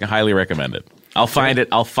 And I highly recommend it. I'll find it,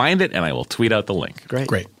 and I will tweet out the link.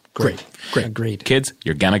 Great. Agreed. Kids,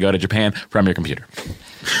 you're going to go to Japan from your computer.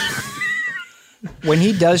 When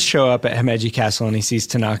he does show up at Himeji Castle and he sees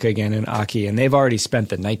Tanaka again and Aki, and they've already spent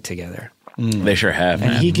the night together. They sure have,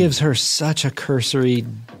 and man. he gives her such a cursory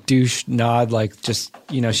douche nod, like just,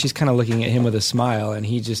 she's kind of looking at him with a smile, and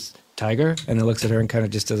he just, Tiger, and then looks at her and kind of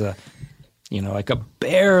just does a, like a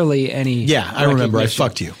barely any. Yeah, I remember. I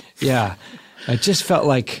fucked you. Yeah. I just felt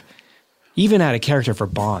like, even out of character for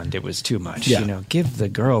Bond, it was too much. Yeah. Give the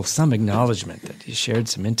girl some acknowledgement that he shared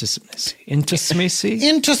some intimacy.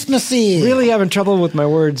 Intimacy. Really having trouble with my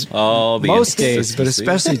words most days, but intimacy.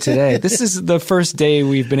 especially today. This is the first day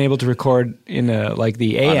we've been able to record in the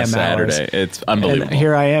AM on a Saturday. hours. It's unbelievable. And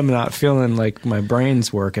here I am not feeling like my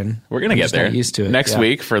brain's working. We're going to get there. Not used to it. Next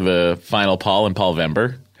week for the final Paul and Paul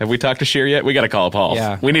Vember. Have we talked to Sheer yet? We got to call a Paul.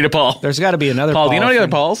 Yeah. We need a Paul. There's got to be another Paul. Paul. Do you know any other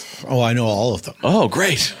Pauls? Oh, I know all of them. Oh,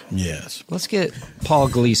 great. Yes. Let's get Paul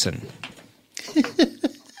Gleason.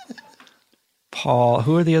 Paul.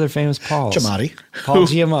 Who are the other famous Pauls? Giamatti. Paul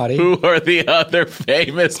Giamatti. Who are the other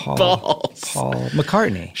famous Pauls? Paul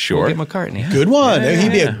McCartney. Sure. We'll get McCartney. Good one.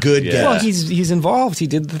 He'd be a good guest. Well, he's involved. He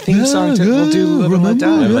did the theme song to We'll Do Live and Let Die.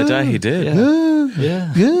 Live and Let Die, he did.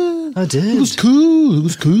 Yeah. I did. It was cool. It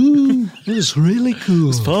was cool. It was really cool. It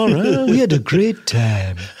was fun, huh? We had a great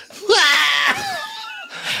time.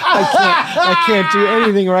 I can't do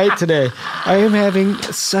anything right today. I am having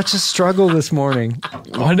such a struggle this morning.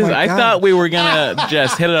 I thought we were going to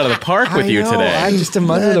just hit it out of the park with you today. I just am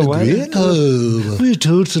under the weather. We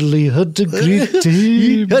totally had a great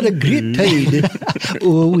time. Had a great time.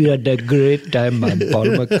 Oh, we had a great time, my Paul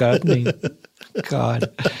McCartney.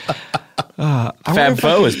 God. Fab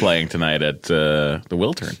Foe is playing tonight at the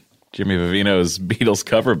Wiltern. Jimmy Vivino's Beatles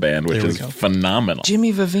cover band, which is phenomenal.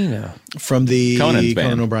 Jimmy Vivino. From the Conan's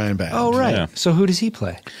band. Conan O'Brien band. Oh, right. Yeah. So who does he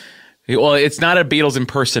play? Well, it's not a Beatles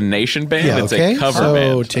impersonation band. Yeah, it's okay. a cover So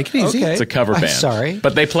band. take it easy. Okay. It's a cover band. Sorry.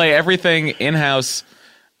 But they play everything in-house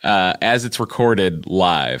as it's recorded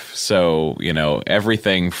live. So,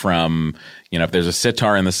 everything from, if there's a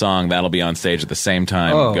sitar in the song, that'll be on stage at the same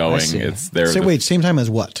time going. Same time as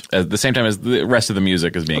what? At the same time as the rest of the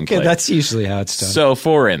music is being played. That's usually how it's done. So,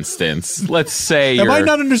 for instance, let's say Am I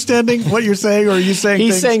not understanding what you're saying, or are you saying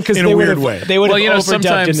He's things saying because in they a would weird have way? they would have overdubbed in the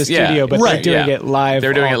sometimes, studio, but Right, they're doing it live.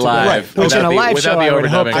 They're doing it altogether. live. Right. Which in a live without show, the I would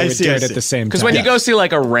hope overdubbing. they would do it at the same time. Because when you go see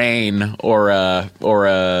like a Rain or a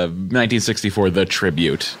 1964 The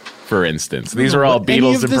Tribute, for instance, these are all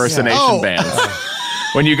Beatles impersonation bands.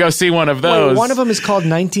 When you go see one of those, Wait, one of them is called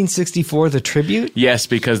 1964 The Tribute? yes,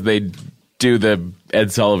 because they do the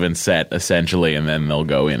Ed Sullivan set essentially, and then they'll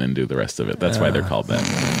go in and do the rest of it. That's why they're called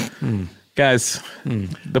that. Guys,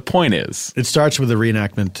 the point is, It starts with the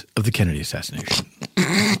reenactment of the Kennedy assassination.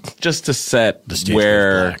 just to set The stage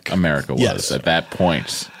where goes black. America was Yes. at that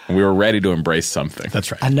point. We were ready to embrace something.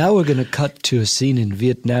 That's right. And now we're going to cut to a scene in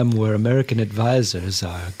Vietnam where American advisors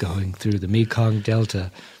are going through the Mekong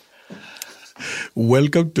Delta.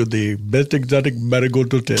 Welcome to the best exotic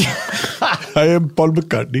marigold hotel. I am Paul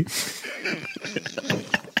McCartney.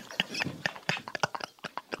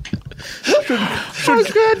 I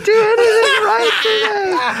can't do anything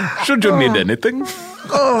right today. Should you need anything?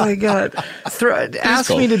 Oh, my God. Ask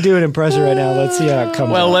me to do an impression right now. Let's see how it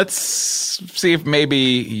comes Well, out. let's see if maybe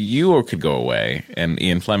you could go away and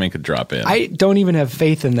Ian Fleming could drop in. I don't even have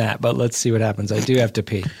faith in that, but let's see what happens. I do have to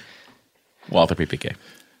pee. Walter PPK.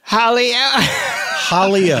 Holly-o.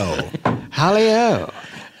 Holly-o. Holly-o.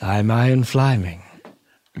 I'm Ian Fleming.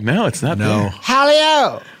 No, it's not. No. There.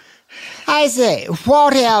 Hallyo! I say,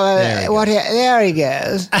 whatever, there he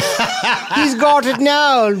goes. He's got it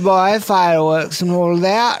now, old boy, fireworks and all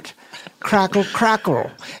that. Crackle, crackle.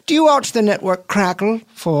 Do you watch the network Crackle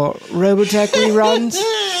for Robotech reruns?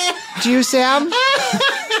 Do you, Sam?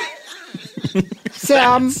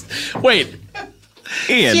 Sam? Wait,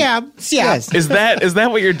 Ian. Sam? Yes. Is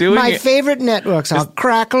that what you're doing? My favorite networks are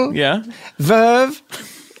Crackle, Yeah. Verve,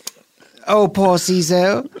 Oh, poor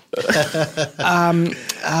Caesar. True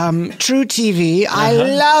TV. I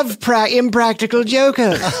love Impractical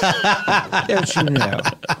Jokers. Don't you know?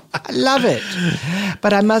 I love it.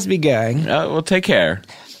 But I must be going. Well, take care.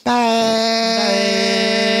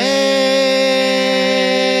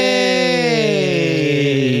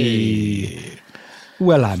 Bye.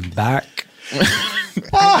 Well, I'm back.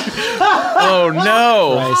 Oh,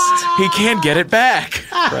 no. Christ. He can't get it back.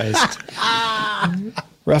 Christ.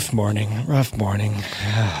 Rough morning.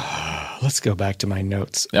 Let's go back to my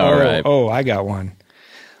notes. All right. Oh, I got one.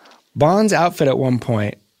 Bond's outfit at one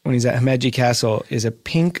point when he's at Himeji Castle is a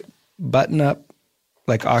pink button-up,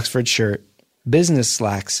 like Oxford shirt, business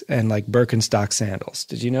slacks, and like Birkenstock sandals.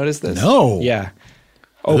 Did you notice this? No. Yeah.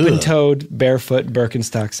 Open-toed, barefoot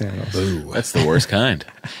Birkenstock sandals. Ooh. That's the worst kind.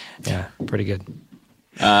 Yeah, pretty good.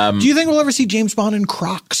 Do you think we'll ever see James Bond in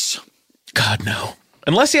Crocs? God, no.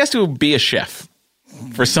 Unless he has to be a chef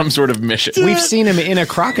for some sort of mission. We've seen him in a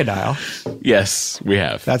crocodile. Yes, we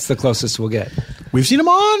have. That's the closest we'll get. We've seen him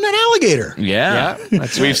on an alligator. Yeah.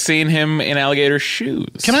 That's We've right. seen him in alligator shoes.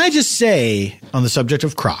 Can I just say, on the subject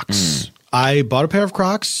of Crocs, I bought a pair of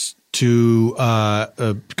Crocs to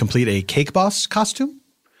complete a Cake Boss costume.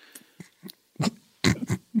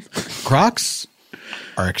 Crocs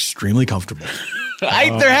are extremely comfortable.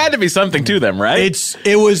 There had to be something to them, right?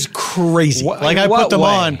 It was crazy. Like I put them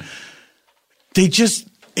on. They just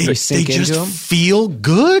sink into them? feel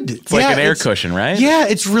good. It's like an air cushion, right? Yeah,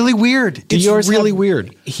 it's really weird. Do It's yours really have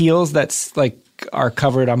weird. heels that's like are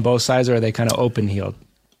covered on both sides, or are they kind of open heeled?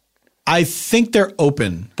 I think they're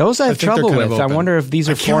open. Those I have think they're trouble kind of with. I open. wonder if these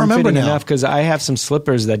are I can't remember form-fitting now. enough because I have some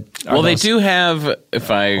slippers that are Well, they those- do have,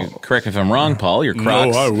 correct me if I'm wrong, Paul, your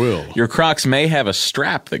Crocs. I will. Your Crocs may have a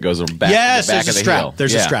strap that goes back, Yes, the back there's of a the strap. heel.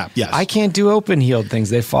 There's a Yeah. strap. Yes. I can't do open-heeled things.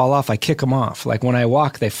 They fall off. I kick them off. Like when I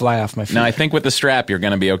walk, they fly off my feet. No, I think with the strap, you're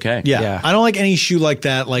going to be okay. Yeah. Yeah. I don't like any shoe like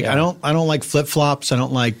that. Like Yeah. I don't like flip flops. I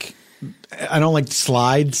don't like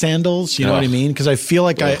slide sandals. You know what I mean? Because I feel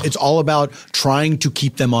like it's all about trying to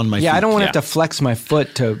keep them on my feet. I don't want to Yeah. have to flex my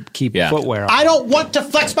foot to keep Yeah. footwear on. I don't want to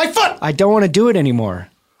flex my foot. I don't want to do it anymore.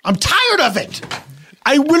 I'm tired of it.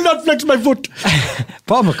 I will not flex my foot.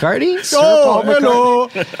 Paul McCartney? Sir Oh, Paul McCartney? hello.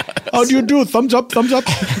 How do you do? Thumbs up, thumbs up.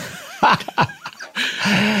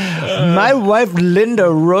 My wife Linda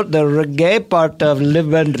wrote the reggae part of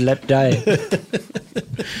Live and Let Die.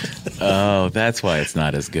 Oh, that's why it's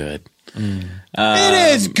not as good.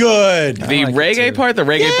 It is good. The like it reggae too. part, the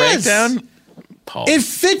reggae Yes. breakdown, Paul. It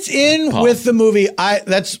fits in Paul. with the movie. I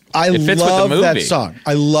fits love with the that movie. song.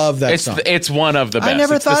 I love that song. It's one of the best. I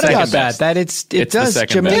never It's the thought second about that. best. That it It's the does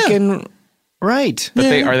second best. Jamaican, right? But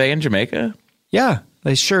are they in Jamaica? Yeah,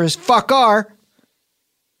 they sure as fuck are.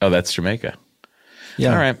 Oh, that's Jamaica.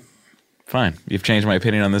 Yeah. All right. Fine. You've changed my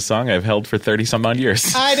opinion on this song I've held for 30 some odd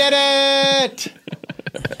years. I did it.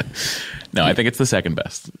 No, I think it's the second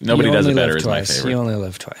best. Nobody You does it only better live is my twice. favorite. You only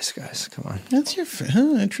live twice, guys. Come on. That's your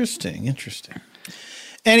interesting.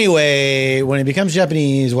 Anyway, when it becomes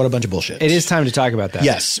Japanese, what a bunch of bullshit. It is time to talk about that.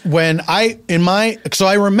 Yes. I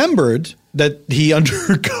remembered that he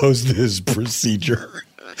undergoes this procedure,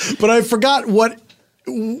 but I forgot what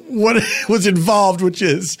was involved, which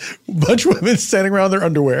is a bunch of women standing around their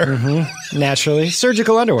underwear. Naturally.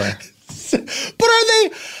 Surgical underwear. But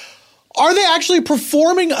are they actually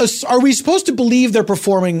performing are we supposed to believe they're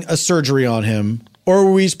performing a surgery on him? Or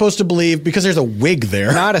are we supposed to believe, because there's a wig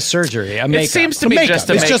there? Not a surgery, a makeup. It seems to A be makeup. just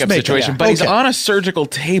a It's makeup just makeup, situation, yeah. but he's Okay. on a surgical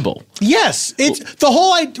table. Yes, it's the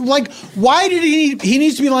whole why did he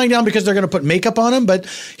needs to be lying down because they're going to put makeup on him, but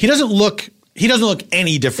he doesn't look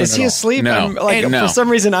any different. Is he at all. asleep? No. For some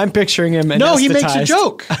reason, I'm picturing him. No, he makes a anesthetized.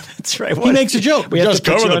 joke. That's right. He makes a joke. We have Just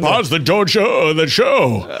to put cover you the under- parts that don't show that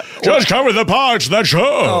show. Just cover the parts that show.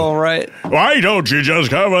 All right. Why don't you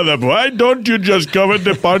just cover the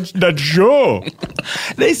parts that show?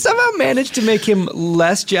 They somehow managed to make him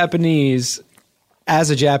less Japanese as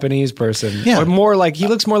a Japanese person. Yeah. Or more like, he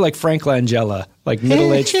looks more like Frank Langella, like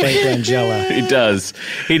middle-aged Frank Langella. He does.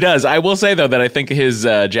 He does. I will say, though, that I think his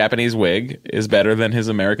Japanese wig is better than his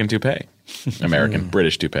American toupee.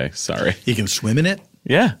 British toupee, sorry. He can swim in it.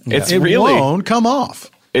 Yeah. It's It really, won't come off.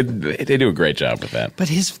 they do a great job with that. But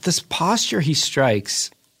this posture he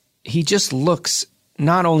strikes, he just looks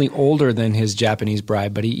not only older than his Japanese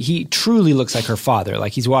bride, but he truly looks like her father.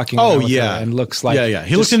 Like he's walking around with her and looks like... Yeah.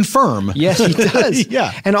 He looks infirm. Yes, he does.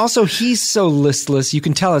 Yeah. And also, he's so listless. You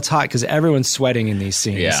can tell it's hot because everyone's sweating in these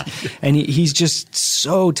scenes. Yeah. And he's just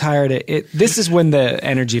so tired. This is when the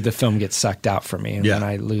energy of the film gets sucked out for me, and then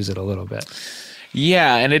I lose it a little bit.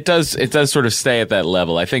 Yeah, and it does sort of stay at that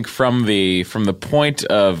level. I think from the point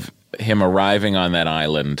of him arriving on that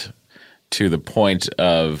island to the point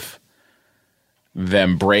of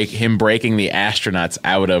him breaking the astronauts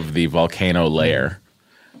out of the volcano layer.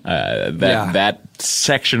 That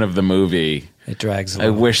section of the movie, it drags. I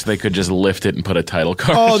wish they could just lift it and put a title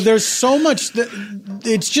card. Oh, there's so much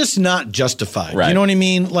it's just not justified. Right. You know what I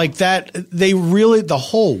mean? Like that, the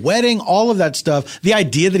whole wedding, all of that stuff, the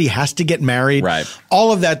idea that he has to get married, right.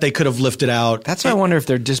 all of that they could have lifted out. That's why I wonder if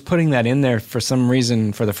they're just putting that in there for some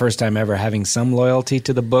reason, for the first time ever, having some loyalty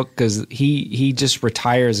to the book, because he just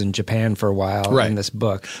retires in Japan for a while in this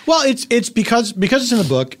book. Well, it's because it's in the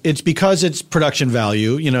book. It's because it's production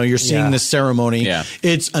value. You know, you're seeing this ceremony. Yeah.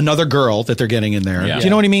 It's another girl that they're getting in there. Yeah. Do you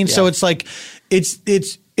know what I mean? Yeah. So it's like it's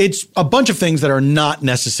a bunch of things that are not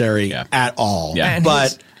necessary at all. Yeah. And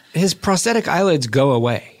but his prosthetic eyelids go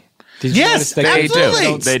away. Did you notice that?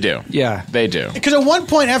 absolutely. They do. Yeah. They do. Because at one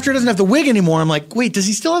point, after he doesn't have the wig anymore, I'm like, wait, does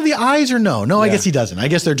he still have the eyes or no? No, I guess he doesn't. I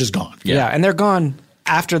guess they're just gone. Yeah, and they're gone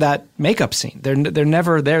after that makeup scene. They're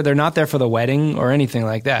never there. They're not there for the wedding or anything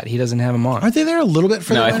like that. He doesn't have them on. Aren't they there a little bit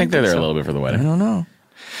for the wedding? No, I think they're there a little bit for the wedding. I don't know.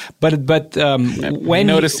 But when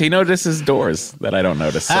he notices doors that I don't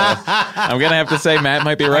notice. So I'm gonna have to say Matt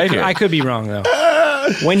might be right here. I could be wrong though.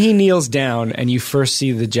 When he kneels down and you first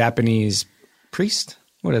see the Japanese priest,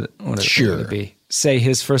 what would it be? Say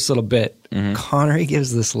his first little bit. Connery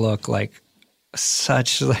gives this look like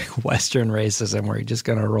such like Western racism, where he just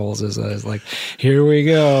kind of rolls his eyes, like, "Here we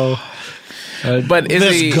go." But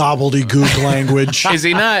this gobbledygook language. Is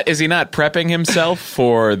he not prepping himself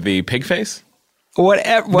for the pig face?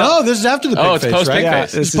 Whatever. No, this is after the pig face. It's post right? pig Yeah,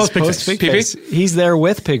 face. this is post pig post face. pig face. He's there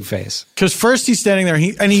with pig face. Because first he's standing there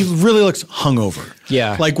and he really looks hungover.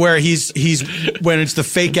 Yeah. Like where he's when it's the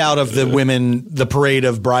fake out of the women, the parade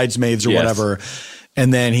of bridesmaids or whatever,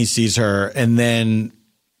 and then he sees her, and then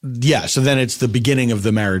so then it's the beginning of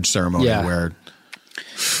the marriage ceremony where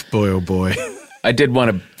boy oh boy. I did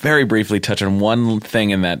want to very briefly touch on one thing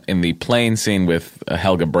in the plane scene with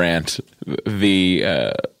Helga Brandt.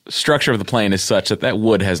 The structure of the plane is such that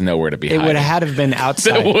wood has nowhere to be hiding. It would have had to have been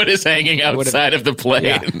outside. The wood is hanging outside of the plane.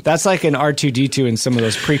 Yeah. That's like an R2-D2 in some of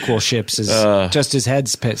those prequel ships. Is just his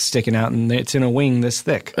head's sticking out, and it's in a wing this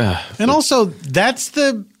thick. And also, that's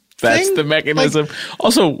the mechanism. Like,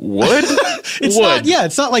 also, wood? It's wood. not. Yeah,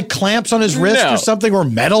 it's not like clamps on his wrist or something, or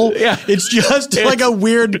metal. Yeah. It's just like a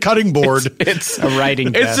weird cutting board. It's a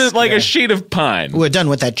writing desk. It's just like a sheet of pine. We're done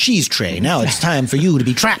with that cheese tray. Now it's time for you to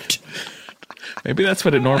be trapped. Maybe that's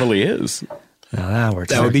what it normally is. That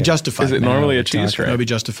would be justified. Is it normally a cheese tray? That would be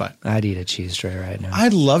justified. I'd eat a cheese tray right now.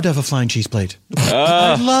 I'd love to have a flying cheese plate.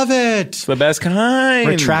 I'd love it. It's the best kind.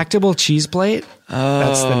 Retractable cheese plate?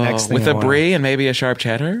 That's the next thing. With a brie and maybe a sharp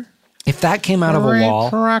cheddar? If that came out of a wall.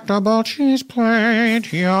 Retractable cheese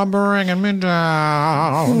plate, you're bringing me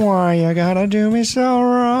down. Why you gotta do me so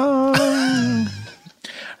wrong?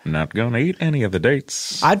 Not gonna eat any of the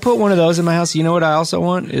dates. I'd put one of those in my house. You know what I also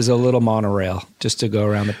want is a little monorail just to go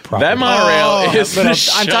around the property. That monorail is the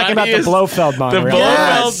I'm talking about the Blofeld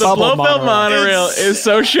monorail. The Blofeld monorail is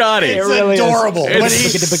so shoddy. It's really adorable. At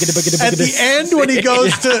the end, when he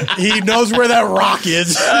goes he knows where that rock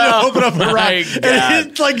is. Open up a rock.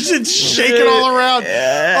 And it's shaking all around.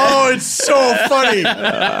 Oh, it's so funny.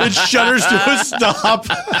 It shudders to a stop.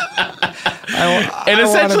 And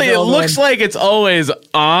essentially, it looks like it's always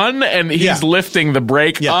on, and he's lifting the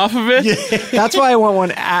brake off of it. Yeah. That's why I want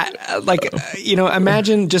one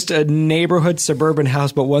imagine just a neighborhood suburban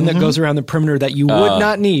house, but one that goes around the perimeter that you would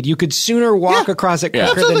not need. You could sooner walk across it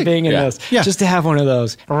quicker than being in this. Yeah. Just to have one of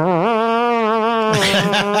those.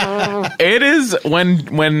 It is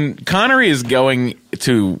when Connery is going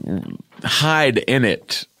to hide in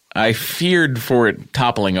it, I feared for it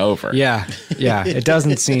toppling over. Yeah. It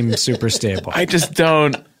doesn't seem super stable. I just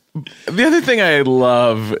don't. The other thing I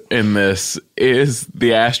love in this is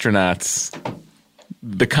the astronauts,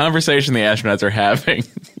 the conversation the astronauts are having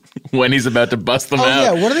when he's about to bust them out.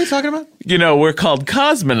 Yeah, what are they talking about? You know, we're called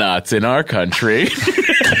cosmonauts in our country.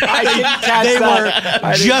 They were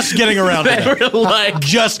just getting around. They were like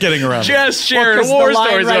just getting around. Just sharing war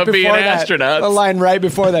stories about being astronauts. The line right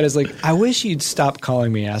before that is like, I wish you'd stop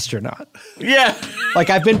calling me astronaut. Yeah. Like,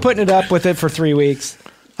 I've been putting it up with it for 3 weeks.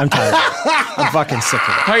 I'm tired. I'm fucking sick of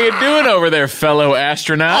it. How you doing over there, fellow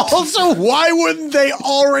astronauts? Also, why wouldn't they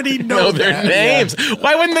already know their names? Yeah.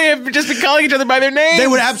 Why wouldn't they have just been calling each other by their names? They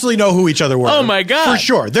would absolutely know who each other were. Oh my God. For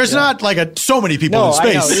sure. There's not like so many people in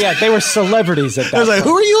space. I know. Yeah, they were celebrities at that I was like,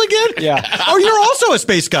 who are you again? Yeah. Oh, you're also a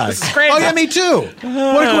space guy. This is crazy. Oh, yeah, me too.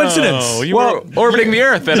 What a coincidence. Oh, you were orbiting the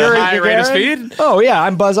Earth at a high rate of speed? Oh, yeah,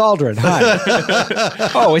 I'm Buzz Aldrin. Hi.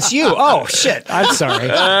 Oh, it's you. Oh, shit. I'm sorry.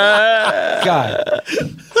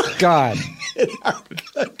 God. in our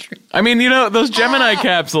country. I mean, those Gemini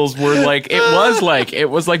capsules were it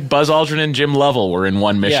was like Buzz Aldrin and Jim Lovell were in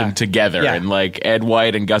one mission together, and like Ed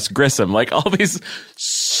White and Gus Grissom, like all these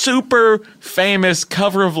super famous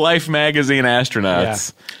cover of Life magazine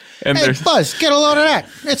astronauts. Yeah. And hey, Buzz, get a load of that.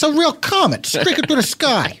 It's a real comet streaking through the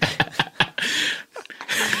sky.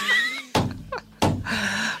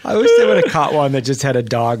 I wish they would have caught one that just had a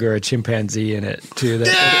dog or a chimpanzee in it, too.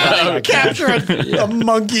 Capture a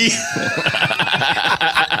monkey.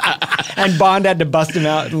 And Bond had to bust him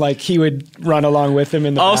out, and like he would run along with him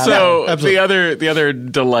in the also battle. the other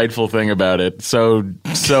delightful thing about it, so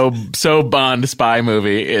Bond spy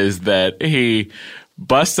movie is that he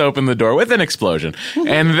busts open the door with an explosion,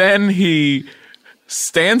 and then he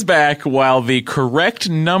stands back while the correct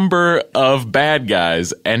number of bad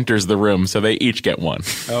guys enters the room, so they each get one.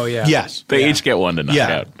 Oh yeah, yes, they each get one to knock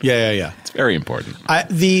out. Yeah. It's very important. I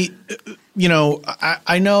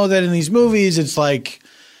know that in these movies, it's like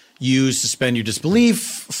you suspend your disbelief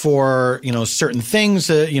for certain things,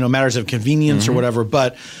 matters of convenience or whatever.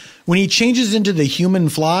 But when he changes into the human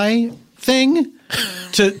fly thing.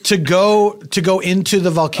 To go into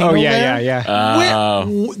the volcano. Oh yeah.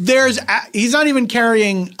 He's not even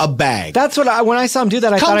carrying a bag. That's what when I saw him do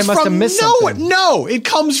that, I thought I must have missed something. No, it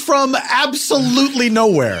comes from absolutely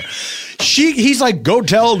nowhere. He's like, go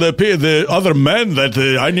tell the other men that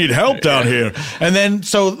I need help down here. And then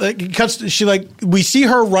it cuts. We see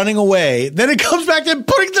her running away. Then it comes back to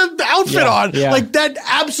putting the outfit on. Yeah. Like that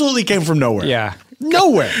absolutely came from nowhere. Yeah.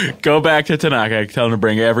 Nowhere. Go back to Tanaka. Tell him to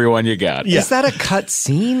bring everyone you got. Yeah. Is that a cut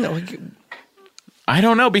scene? I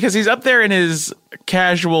don't know, because he's up there in his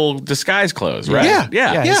casual disguise clothes, right?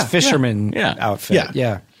 Yeah. His fisherman outfit.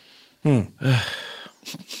 Yeah.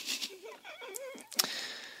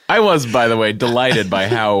 I was, by the way, delighted by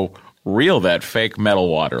how real that fake metal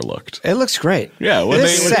water looked. It looks great. Yeah.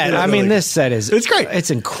 This set is... It's great. It's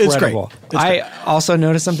incredible. It's great. I also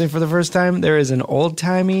noticed something for the first time. There is an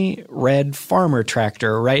old-timey red farmer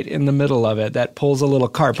tractor right in the middle of it that pulls a little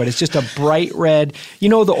cart, but it's just a bright red...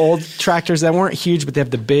 the old tractors that weren't huge, but they have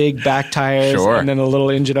the big back tires and then a little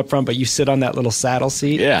engine up front, but you sit on that little saddle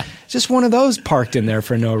seat. Yeah. Just one of those parked in there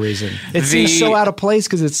for no reason. It seems so out of place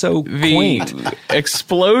because it's so quaint. The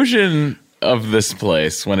explosion of this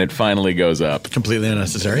place when it finally goes up. Completely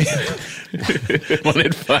unnecessary.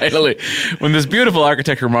 when this beautiful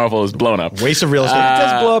architecture marvel is blown up. Waste of real estate. It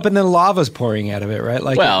does blow up and then lava's pouring out of it, right?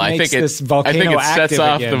 Like, I think it sets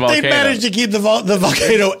off the volcano. They managed to keep the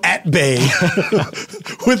volcano at bay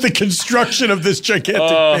with the construction of this gigantic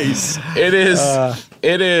base. It is. Well,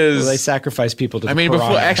 they sacrifice people to the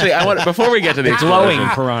piranha. Before we get to the explosion. Glowing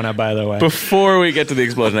piranha, by the way. Before we get to the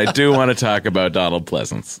explosion, I do want to talk about Donald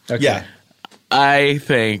Pleasance. Okay. Yeah. I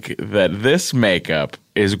think that this makeup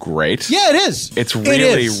is great. Yeah, it is. It's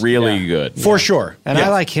really good. For sure. And I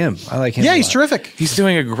like him. Yeah, he's terrific. He's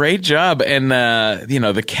doing a great job. And,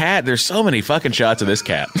 the cat, there's so many fucking shots of this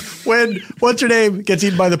cat. When, what's her name, gets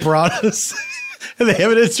eaten by the piranhas. And they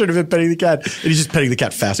have an insert of him petting the cat. And he's just petting the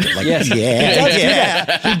cat faster. Like, yes.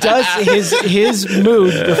 He does. His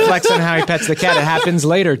mood reflects on how he pets the cat. It happens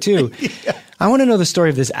later, too. Yeah. I want to know the story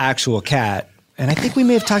of this actual cat. And I think we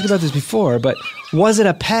may have talked about this before, but was it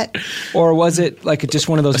a pet or was it like just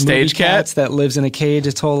one of those stage cats that lives in a cage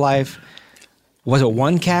its whole life? Was it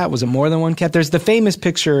one cat? Was it more than one cat? There's the famous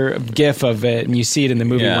GIF of it, and you see it in the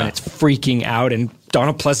movie when it's freaking out, and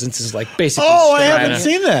Donald Pleasance is like basically. Oh, I haven't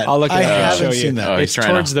seen that. I'll look at it. I haven't seen that. It's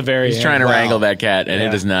towards the very end. He's trying to wrangle that cat, and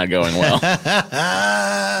it is not going well.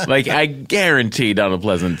 Like, I guarantee Donald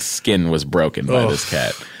Pleasance's skin was broken by this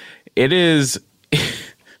cat. It is.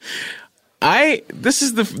 This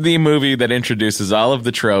is the movie that introduces all of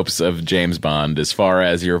the tropes of James Bond, as far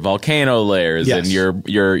as your volcano layers and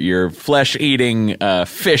your flesh eating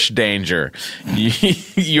fish danger,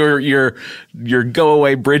 your go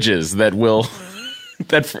away bridges that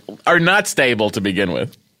are not stable to begin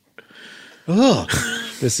with. Ugh.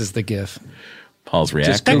 This is the GIF. Paul's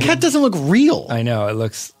reacting. That cat doesn't look real. I know it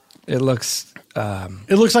looks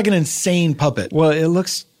like an insane puppet. Well, it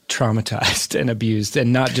looks traumatized and abused,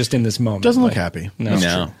 and not just in this moment. Doesn't look happy.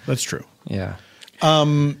 No. That's true. Yeah.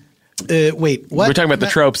 Wait, what? We're talking about the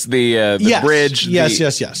tropes, the bridge.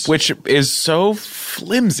 Yes. Which is so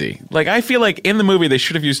flimsy. Like, I feel like in the movie they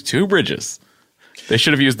should have used two bridges. They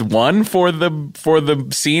should have used one for the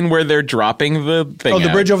scene where they're dropping the thing. Oh, the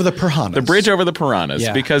bridge over the piranhas. The bridge over the piranhas,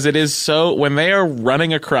 because it is so. When they are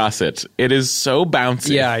running across it, it is so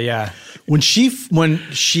bouncy. Yeah. When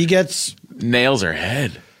she gets nails her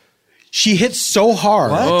head. She hits so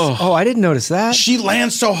hard. What? Oh, I didn't notice that. She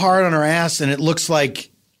lands so hard on her ass, and it looks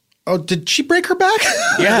like Oh, did she break her back?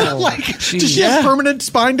 Yeah. Does she have permanent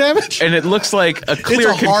spine damage? And it looks like a clear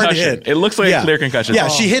concussion. Hard hit. It looks like a clear concussion. Yeah,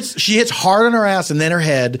 she hits hard on her ass and then her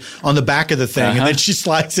head on the back of the thing, and then she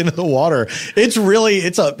slides into the water. It's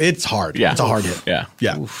hard. Yeah. It's a hard hit. Yeah.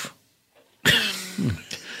 Yeah. Oof.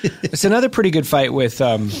 It's another pretty good fight with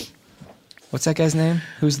what's that guy's name?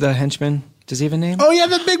 Who's the henchman? Does he have a name? Oh yeah,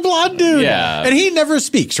 the big blonde dude. Yeah, and he never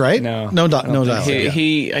speaks, right? No dialogue.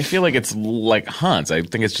 I feel like it's like Hans. I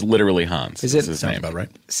think it's literally Hans. Is it his sounds name? about right?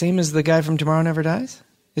 Same as the guy from Tomorrow Never Dies?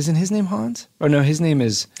 Isn't his name Hans? Or no, his name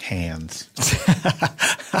is Hans.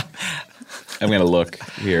 I'm gonna look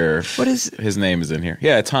here. What is his name? Is in here?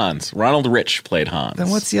 Yeah, it's Hans. Ronald Rich played Hans. Then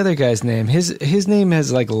what's the other guy's name? His name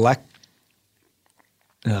has like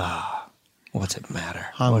what's it matter?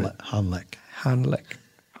 Hanlek.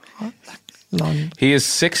 He is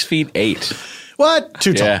 6'8". What?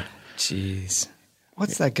 Too tall. Yeah. Jeez.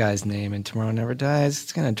 What's that guy's name in Tomorrow Never Dies?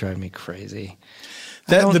 It's going to drive me crazy.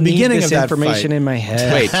 The beginning need this of that information fight. in my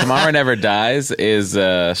head. Wait, Tomorrow Never Dies is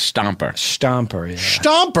Stomper. Stomper,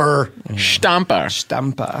 yeah.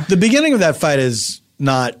 Stomper. The beginning of that fight is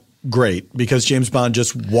not great because James Bond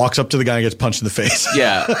just walks up to the guy and gets punched in the face.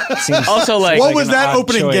 Yeah. Also, like, what was that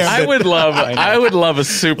opening gambit? I would love a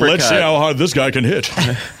supercut. Let's see how hard this guy can hit.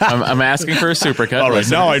 I'm asking for a supercut. All right,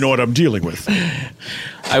 now I know what I'm dealing with.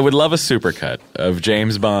 I would love a supercut of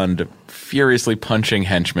James Bond furiously punching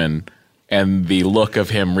henchmen and the look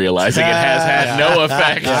of him realizing it has had no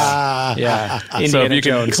effect. Yeah. So if you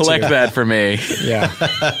can collect that for me,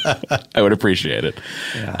 I would appreciate it.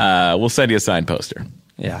 Yeah. We'll send you a signed poster.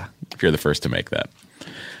 Yeah. If you're the first to make that.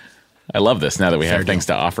 I love this now that we have things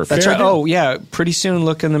to offer. That's right. Oh, yeah. Pretty soon,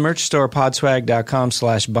 look in the merch store,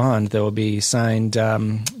 podswag.com/bond. There will be signed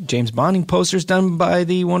James Bonding posters done by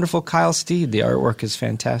the wonderful Kyle Steed. The artwork is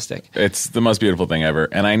fantastic. It's the most beautiful thing ever.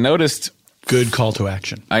 And I noticed... Good call to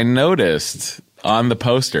action. I noticed on the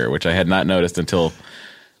poster, which I had not noticed until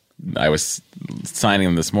I was signing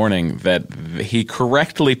them this morning, that he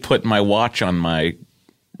correctly put my watch on my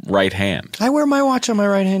right hand. I wear my watch on my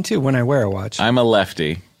right hand, too, when I wear a watch. I'm a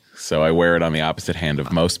lefty, so I wear it on the opposite hand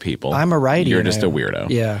of most people. I'm a righty. You're just a weirdo.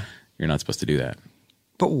 Yeah. You're not supposed to do that.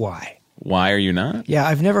 But why? Why are you not? Yeah,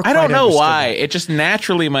 I've never I don't know why. That. It just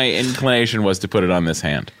naturally, my inclination was to put it on this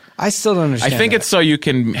hand. I still don't understand. I think it's so you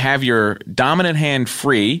can have your dominant hand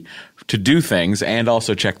free to do things and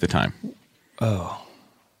also check the time. Oh,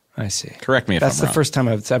 I see. Correct me if I'm wrong. That's the first time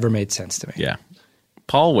it's ever made sense to me. Yeah.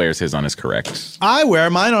 Paul wears his on his correct. I wear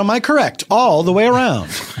mine on my correct all the way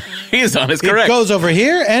around. He's on his correct. It goes over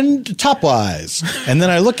here and topwise. And then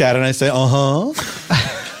I look at it and I say, uh-huh.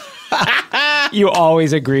 You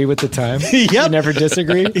always agree with the time? Yep. You never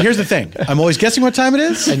disagree? Here's the thing. I'm always guessing what time it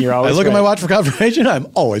is. And you're always I look at right. my watch for confirmation. I'm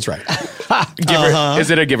always right. Is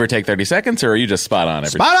it a give or take 30 seconds, or are you just spot on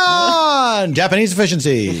every time? Spot on! Japanese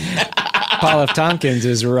efficiency. Paul F. Tompkins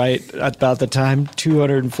is right about the time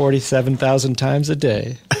 247,000 times a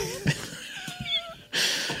day.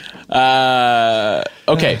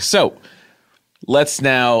 Okay, so let's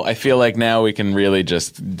now, I feel like now we can really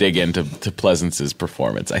just dig into Pleasance's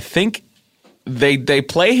performance. I think they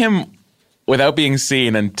play him without being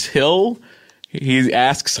seen until he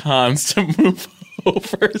asks Hans to move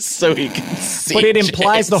over so he can see. But it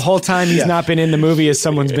implies the whole time he's not been in the movie as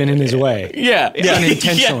someone's been in his way. Yeah.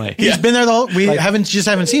 Unintentionally. He's been there the whole, we haven't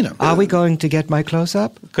seen him. Are we going to get my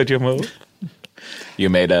close-up? Could you move? You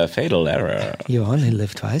made a fatal error. You only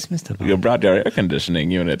live twice, Mr. Bond. You brought your air conditioning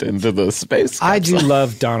unit into the space capsule. I do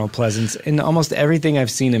love Donald Pleasance in almost everything I've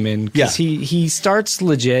seen him in. Because he starts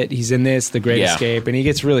legit. He's in this, The Great Escape, and he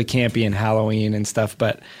gets really campy in Halloween and stuff,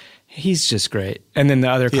 but he's just great. And then the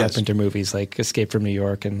other Carpenter movies like Escape from New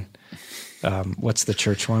York and what's the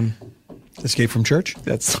church one? Escape from Church?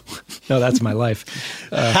 That's my life.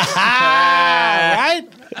 Right?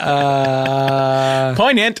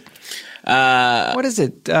 Poignant. What is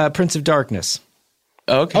it? Prince of Darkness.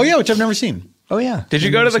 Okay. Oh, yeah, which I've never seen. Oh, yeah. Did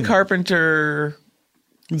you go to the Carpenter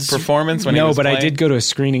performance when he was playing? I did go to a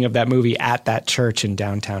screening of that movie at that church in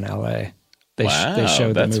downtown L.A. They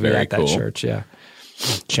showed the movie at that church, yeah.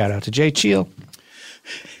 Shout out to Jay Cheel.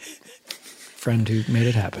 Friend who made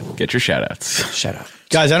it happen. Get your shout-outs. Shout out.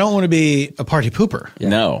 Guys, I don't want to be a party pooper. Yeah.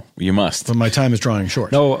 No, you must. But my time is drawing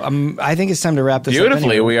short. No, I think it's time to wrap this up.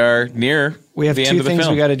 Beautifully, we are near We have the two end of the things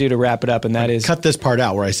film. we got to do to wrap it up, and that is... Cut this part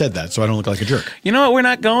out where I said that so I don't look like a jerk. You know what? We're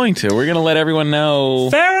not going to. We're going to let everyone know.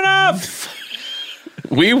 Fair enough!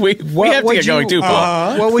 We have to get going too,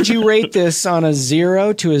 Paul. What would you rate this on a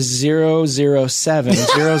 0 to a 007?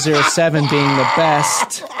 007 being the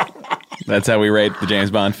best. That's how we rate the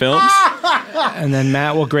James Bond films. And then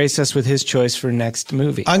Matt will grace us with his choice for next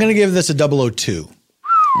movie. I'm going to give this a 002.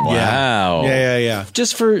 Wow. Yeah.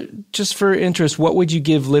 Just for interest, what would you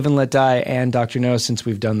give Live and Let Die and Dr. No, since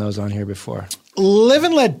we've done those on here before? Live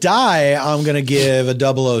and Let Die, I'm going to give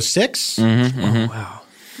a 006. Oh, wow.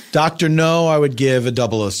 Dr. No, I would give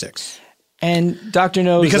a 006. And Dr.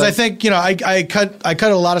 No, because I think I cut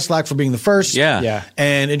a lot of slack for being the first,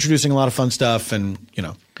 and introducing a lot of fun stuff, and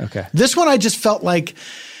okay. This one I just felt like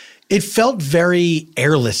it felt very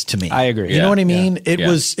airless to me. I agree. You know what I mean? It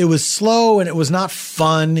was slow and it was not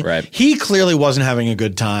fun. Right. He clearly wasn't having a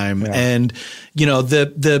good time, and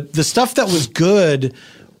the stuff that was good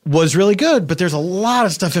was really good, but there's a lot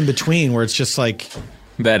of stuff in between where it's just like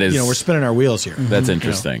that is we're spinning our wheels here. That's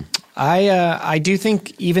interesting. I do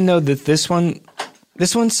think even though that this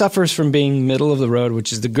one suffers from being middle of the road,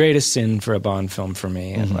 which is the greatest sin for a Bond film for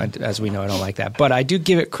me. And as we know, I don't like that. But I do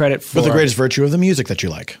give it credit for... But the greatest virtue of the music that you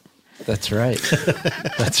like. That's right.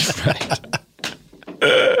 That's right.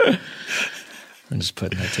 I'm just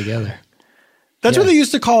putting that together. That's what they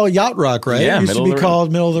used to call yacht rock, right? Yeah, it used to be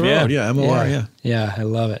called middle of the road. Yeah, MOR, Yeah, I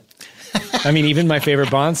love it. I mean, even my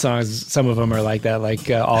favorite Bond songs, some of them are like that, like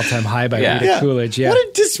All Time High by Rita Coolidge. Yeah. What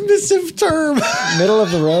a dismissive term. Middle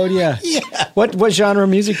of the road, yeah. What genre of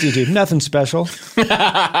music do you do? Nothing special.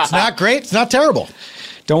 It's not great. It's not terrible.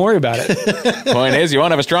 Don't worry about it. Point is, you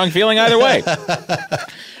won't have a strong feeling either way.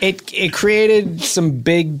 It created some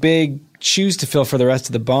big shoes to fill for the rest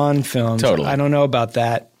of the Bond films. Totally. I don't know about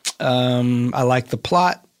that. I like the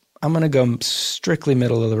plot. I'm going to go strictly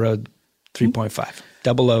middle of the road, 3.5.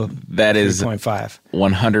 00. That is 3.5.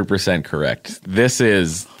 100% correct. This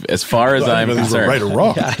is, as far as I'm concerned, right or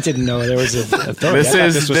wrong. Yeah, I didn't know there was a authority.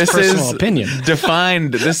 This was personal opinion.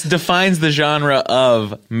 This defines the genre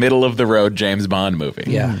of middle of the road James Bond movie.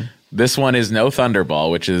 Yeah. This one is no Thunderball,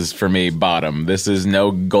 which is for me bottom. This is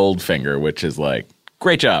no Goldfinger, which is like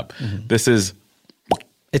great job. This is.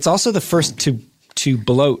 It's also the first to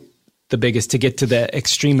bloat the biggest, to get to the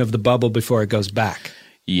extreme of the bubble before it goes back.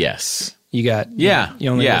 Yes. You got you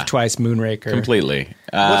only live twice, Moonraker. Completely.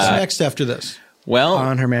 What's next after this? Well,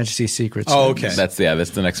 On Her Majesty's Secrets. Oh, okay. That's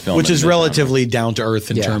the next film, which is relatively down to earth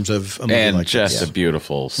in terms of a movie and like just this. a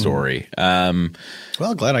beautiful story.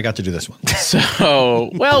 Well, glad I got to do this one. So,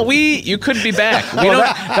 you could be back.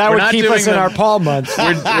 That would keep us in our Paul month.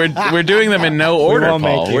 We're doing them in no order,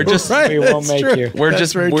 Paul. We won't make you. We're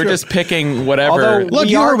just picking whatever. Although, look,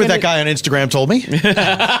 you were with that guy on Instagram. Told me.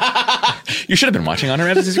 You should have been watching On Her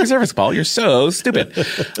Majesty's Secret Service, Paul. You're so stupid.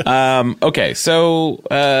 Okay, so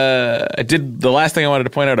the last thing I wanted to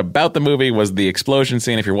point out about the movie was the explosion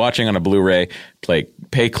scene. If you're watching on a Blu-ray,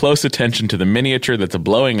 pay close attention to the miniature that's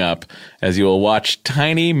blowing up, as you will watch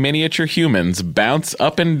tiny miniature humans bounce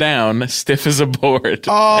up and down, stiff as a board.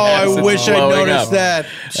 Oh, I wish I noticed that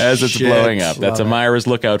as it's blowing up. That's Amira's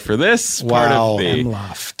lookout for this part of the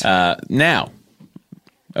loft. now.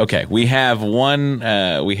 Okay, we have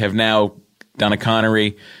we have now done a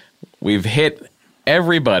Connery. We've hit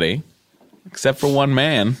everybody except for one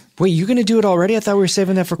man. Wait, you going to do it already? I thought we were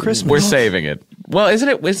saving that for Christmas. We're saving it. Well,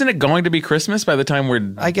 isn't it going to be Christmas by the time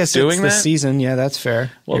we're I guess doing it's that? the season. Yeah, that's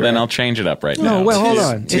fair. Well, You're then right. I'll change it up right now. No, well, hold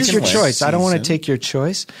on. It's your choice. season. I don't want to take your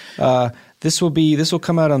choice. This will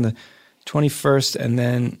come out on the 21st, and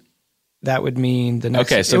then that would mean the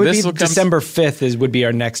next. Okay, so it would this be will come- December 5th would be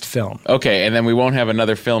our next film. Okay, and then we won't have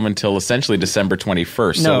another film until essentially December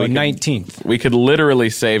 21st. No, so 19th. We could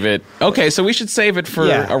literally save it. Okay, so we should save it for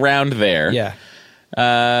around there. Yeah.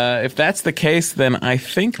 If that's the case, then I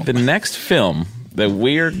think the next film that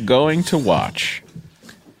we're going to watch.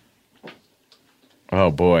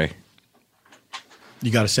 Oh boy.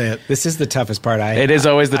 You got to say it. This is the toughest part. It is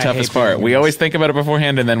always the I toughest hate part. doing We this. always think about it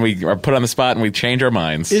beforehand, and then we are put on the spot and we change our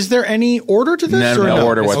minds. Is there any order to this? No, or no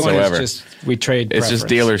order This one is whatsoever. just we trade. It's just preference.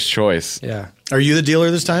 dealer's choice. Yeah. Are you the dealer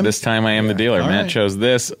this time? This time I am the dealer. All Matt right. chose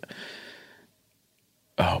this.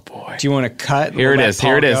 Oh boy. Do you want to cut? Here it Let is. Paul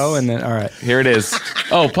Here it is. go, and then all right. Here it is.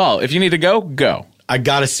 Oh, Paul, if you need to go, go. I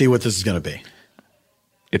got to see what this is going to be.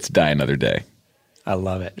 It's Die Another Day. I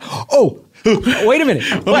love it. Oh, wait a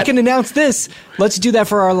minute. We can announce this. Let's do that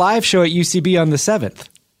for our live show at UCB on the 7th.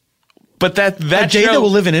 But that A day show that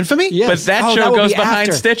will live in infamy? Yes. But that Oh, show will goes be behind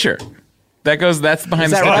after. Stitcher. That's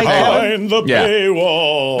behind Is the that right, paywall. Behind the Yeah.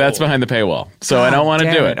 paywall. That's behind the paywall. So I don't want to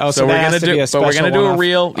damn do it. it. Oh, so we're that gonna has to do be a but we're special gonna do a one-off.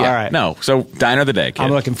 real All right. No. So Die Another Day, kid. I'm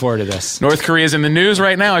looking forward to this. North Korea's in the news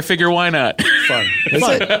right now. I figure why not? Fun. Is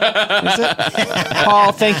it? Is it?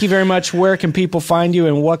 Paul, thank you very much. Where can people find you,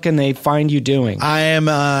 and what can they find you doing? I am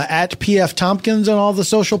at PF Tompkins on all the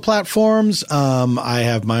social platforms. I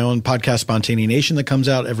have my own podcast, Spontaneous Nation, that comes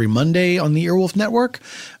out every Monday on the Earwolf Network.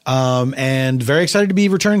 And very excited to be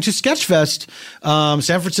returning to Sketchfest,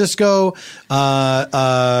 San Francisco,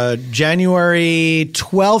 January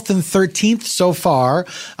 12th and 13th so far.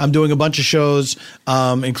 I'm doing a bunch of shows,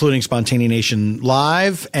 including Spontaneous Nation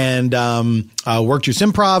Live and Work Juice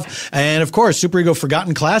Improv, and of course Super Ego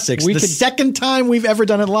Forgotten Classics. The second time we've ever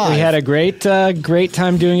done it live. We had a great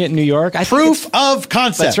time doing it in New York. Proof of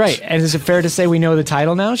concept. That's right. And is it fair to say we know the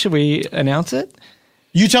title now? Should we announce it?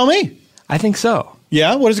 You tell me. I think so.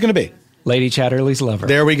 Yeah? What is it going to be? Lady Chatterley's Lover.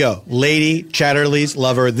 There we go. Lady Chatterley's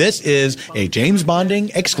Lover. This is a James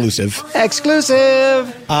Bonding exclusive.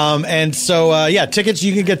 And so, tickets.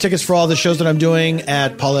 You can get tickets for all the shows that I'm doing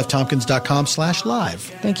at paulftompkins.com/live.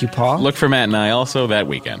 Thank you, Paul. Look for Matt and I also that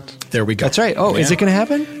weekend. There we go. That's right. Oh, yeah. Is it going to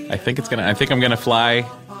happen? I think I'm going to fly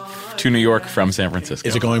to New York from San Francisco.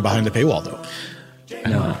 Is it going behind the paywall, though?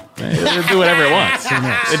 No. It'll do whatever it wants.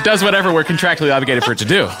 It does whatever we're contractually obligated for it to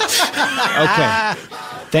do. Okay.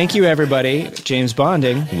 Thank you, everybody. James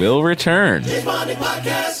Bonding will return. James Bonding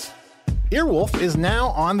Podcast. Earwolf is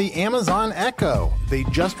now on the Amazon Echo. They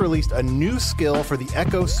just released a new skill for the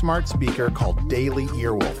Echo smart speaker called Daily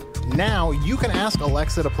Earwolf. Now you can ask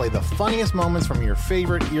Alexa to play the funniest moments from your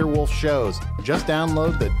favorite Earwolf shows. Just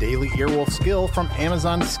download the Daily Earwolf skill from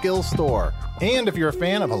Amazon's Skill Store. And if you're a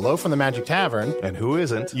fan of Hello from the Magic Tavern, and who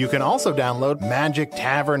isn't, you can also download Magic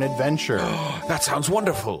Tavern Adventure. That sounds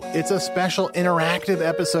wonderful. It's a special interactive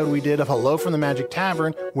episode we did of Hello from the Magic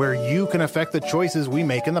Tavern where you can affect the choices we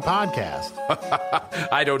make in the podcast.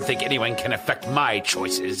 I don't think anyone can affect my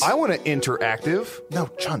choices. I want to interactive.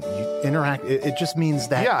 No, Chunt, you interact. It just means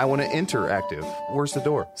that. Yeah, I want to interactive. Where's the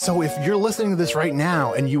door? So if you're listening to this right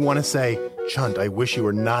now and you want to say, Chunt, I wish you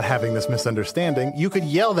were not having this misunderstanding, you could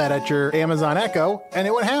yell that at your Amazon Echo and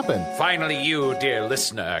it would happen. Finally, you, dear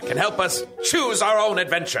listener, can help us choose our own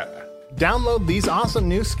adventure. Download these awesome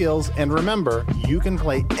new skills and remember, you can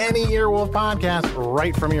play any Earwolf podcast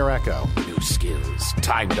right from your Echo. New skills,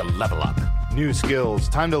 time to level up. New skills,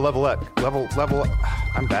 time to level up. Level up.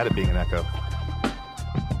 I'm bad at being an Echo.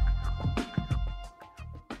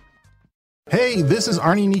 Hey, this is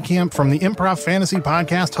Arnie Niekamp from the improv fantasy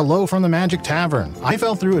podcast Hello from the Magic Tavern. I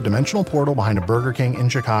fell through a dimensional portal behind a Burger King in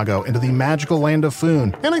Chicago into the magical land of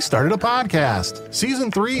Foon, and I started a podcast.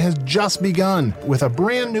 Season 3 has just begun with a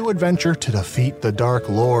brand new adventure to defeat the Dark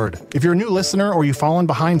Lord. If you're a new listener or you've fallen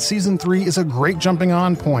behind, Season 3 is a great jumping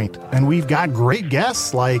on point, and we've got great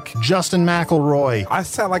guests like Justin McElroy. I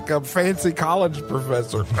sound like a fancy college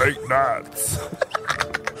professor. 8 nuts.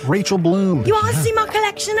 Rachel Bloom. You want to see my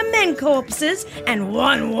collection of men corpses and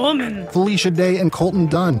one woman? Felicia Day and Colton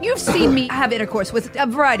Dunn. You've seen me have intercourse with a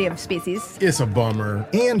variety of species. It's a bummer.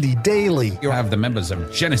 Andy Daly. You have the members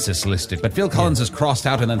of Genesis listed, but Phil Collins is crossed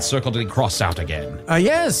out and then circled and crossed out again.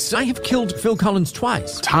 Yes, I have killed Phil Collins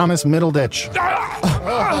twice. Thomas Middleditch.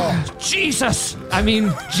 Jesus! I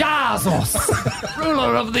mean, Jesus!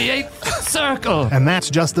 Ruler of the Eighth Circle. And that's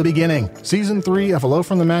just the beginning. Season 3 of Hello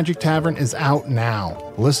from the Magic Tavern is out now.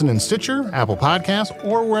 Listen in Stitcher, Apple Podcasts,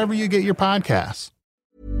 or wherever you get your podcasts.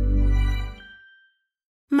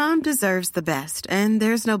 Mom deserves the best, and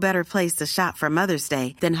there's no better place to shop for Mother's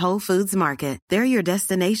Day than Whole Foods Market. They're your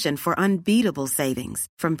destination for unbeatable savings,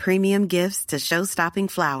 from premium gifts to show-stopping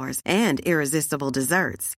flowers and irresistible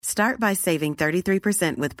desserts. Start by saving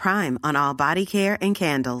 33% with Prime on all body care and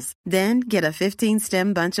candles. Then get a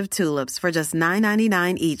 15-stem bunch of tulips for just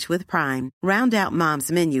 $9.99 each with Prime. Round out Mom's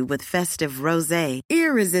menu with festive rosé,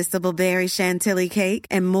 irresistible berry chantilly cake,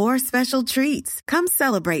 and more special treats. Come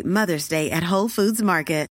celebrate Mother's Day at Whole Foods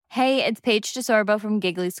Market. Hey, it's Paige DeSorbo from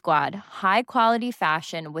Giggly Squad. High quality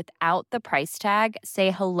fashion without the price tag.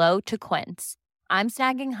 Say hello to Quince. I'm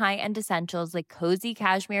snagging high-end essentials like cozy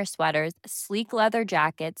cashmere sweaters, sleek leather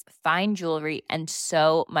jackets, fine jewelry, and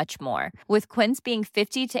so much more. With Quince being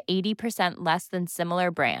 50 to 80% less than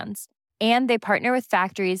similar brands. And they partner with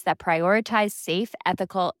factories that prioritize safe,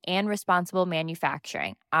 ethical, and responsible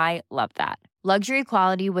manufacturing. I love that. Luxury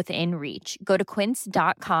quality within reach. Go to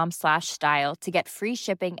quince.com/style to get free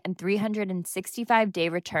shipping and 365-day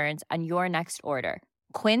returns on your next order.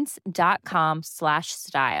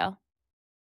 Quince.com/style.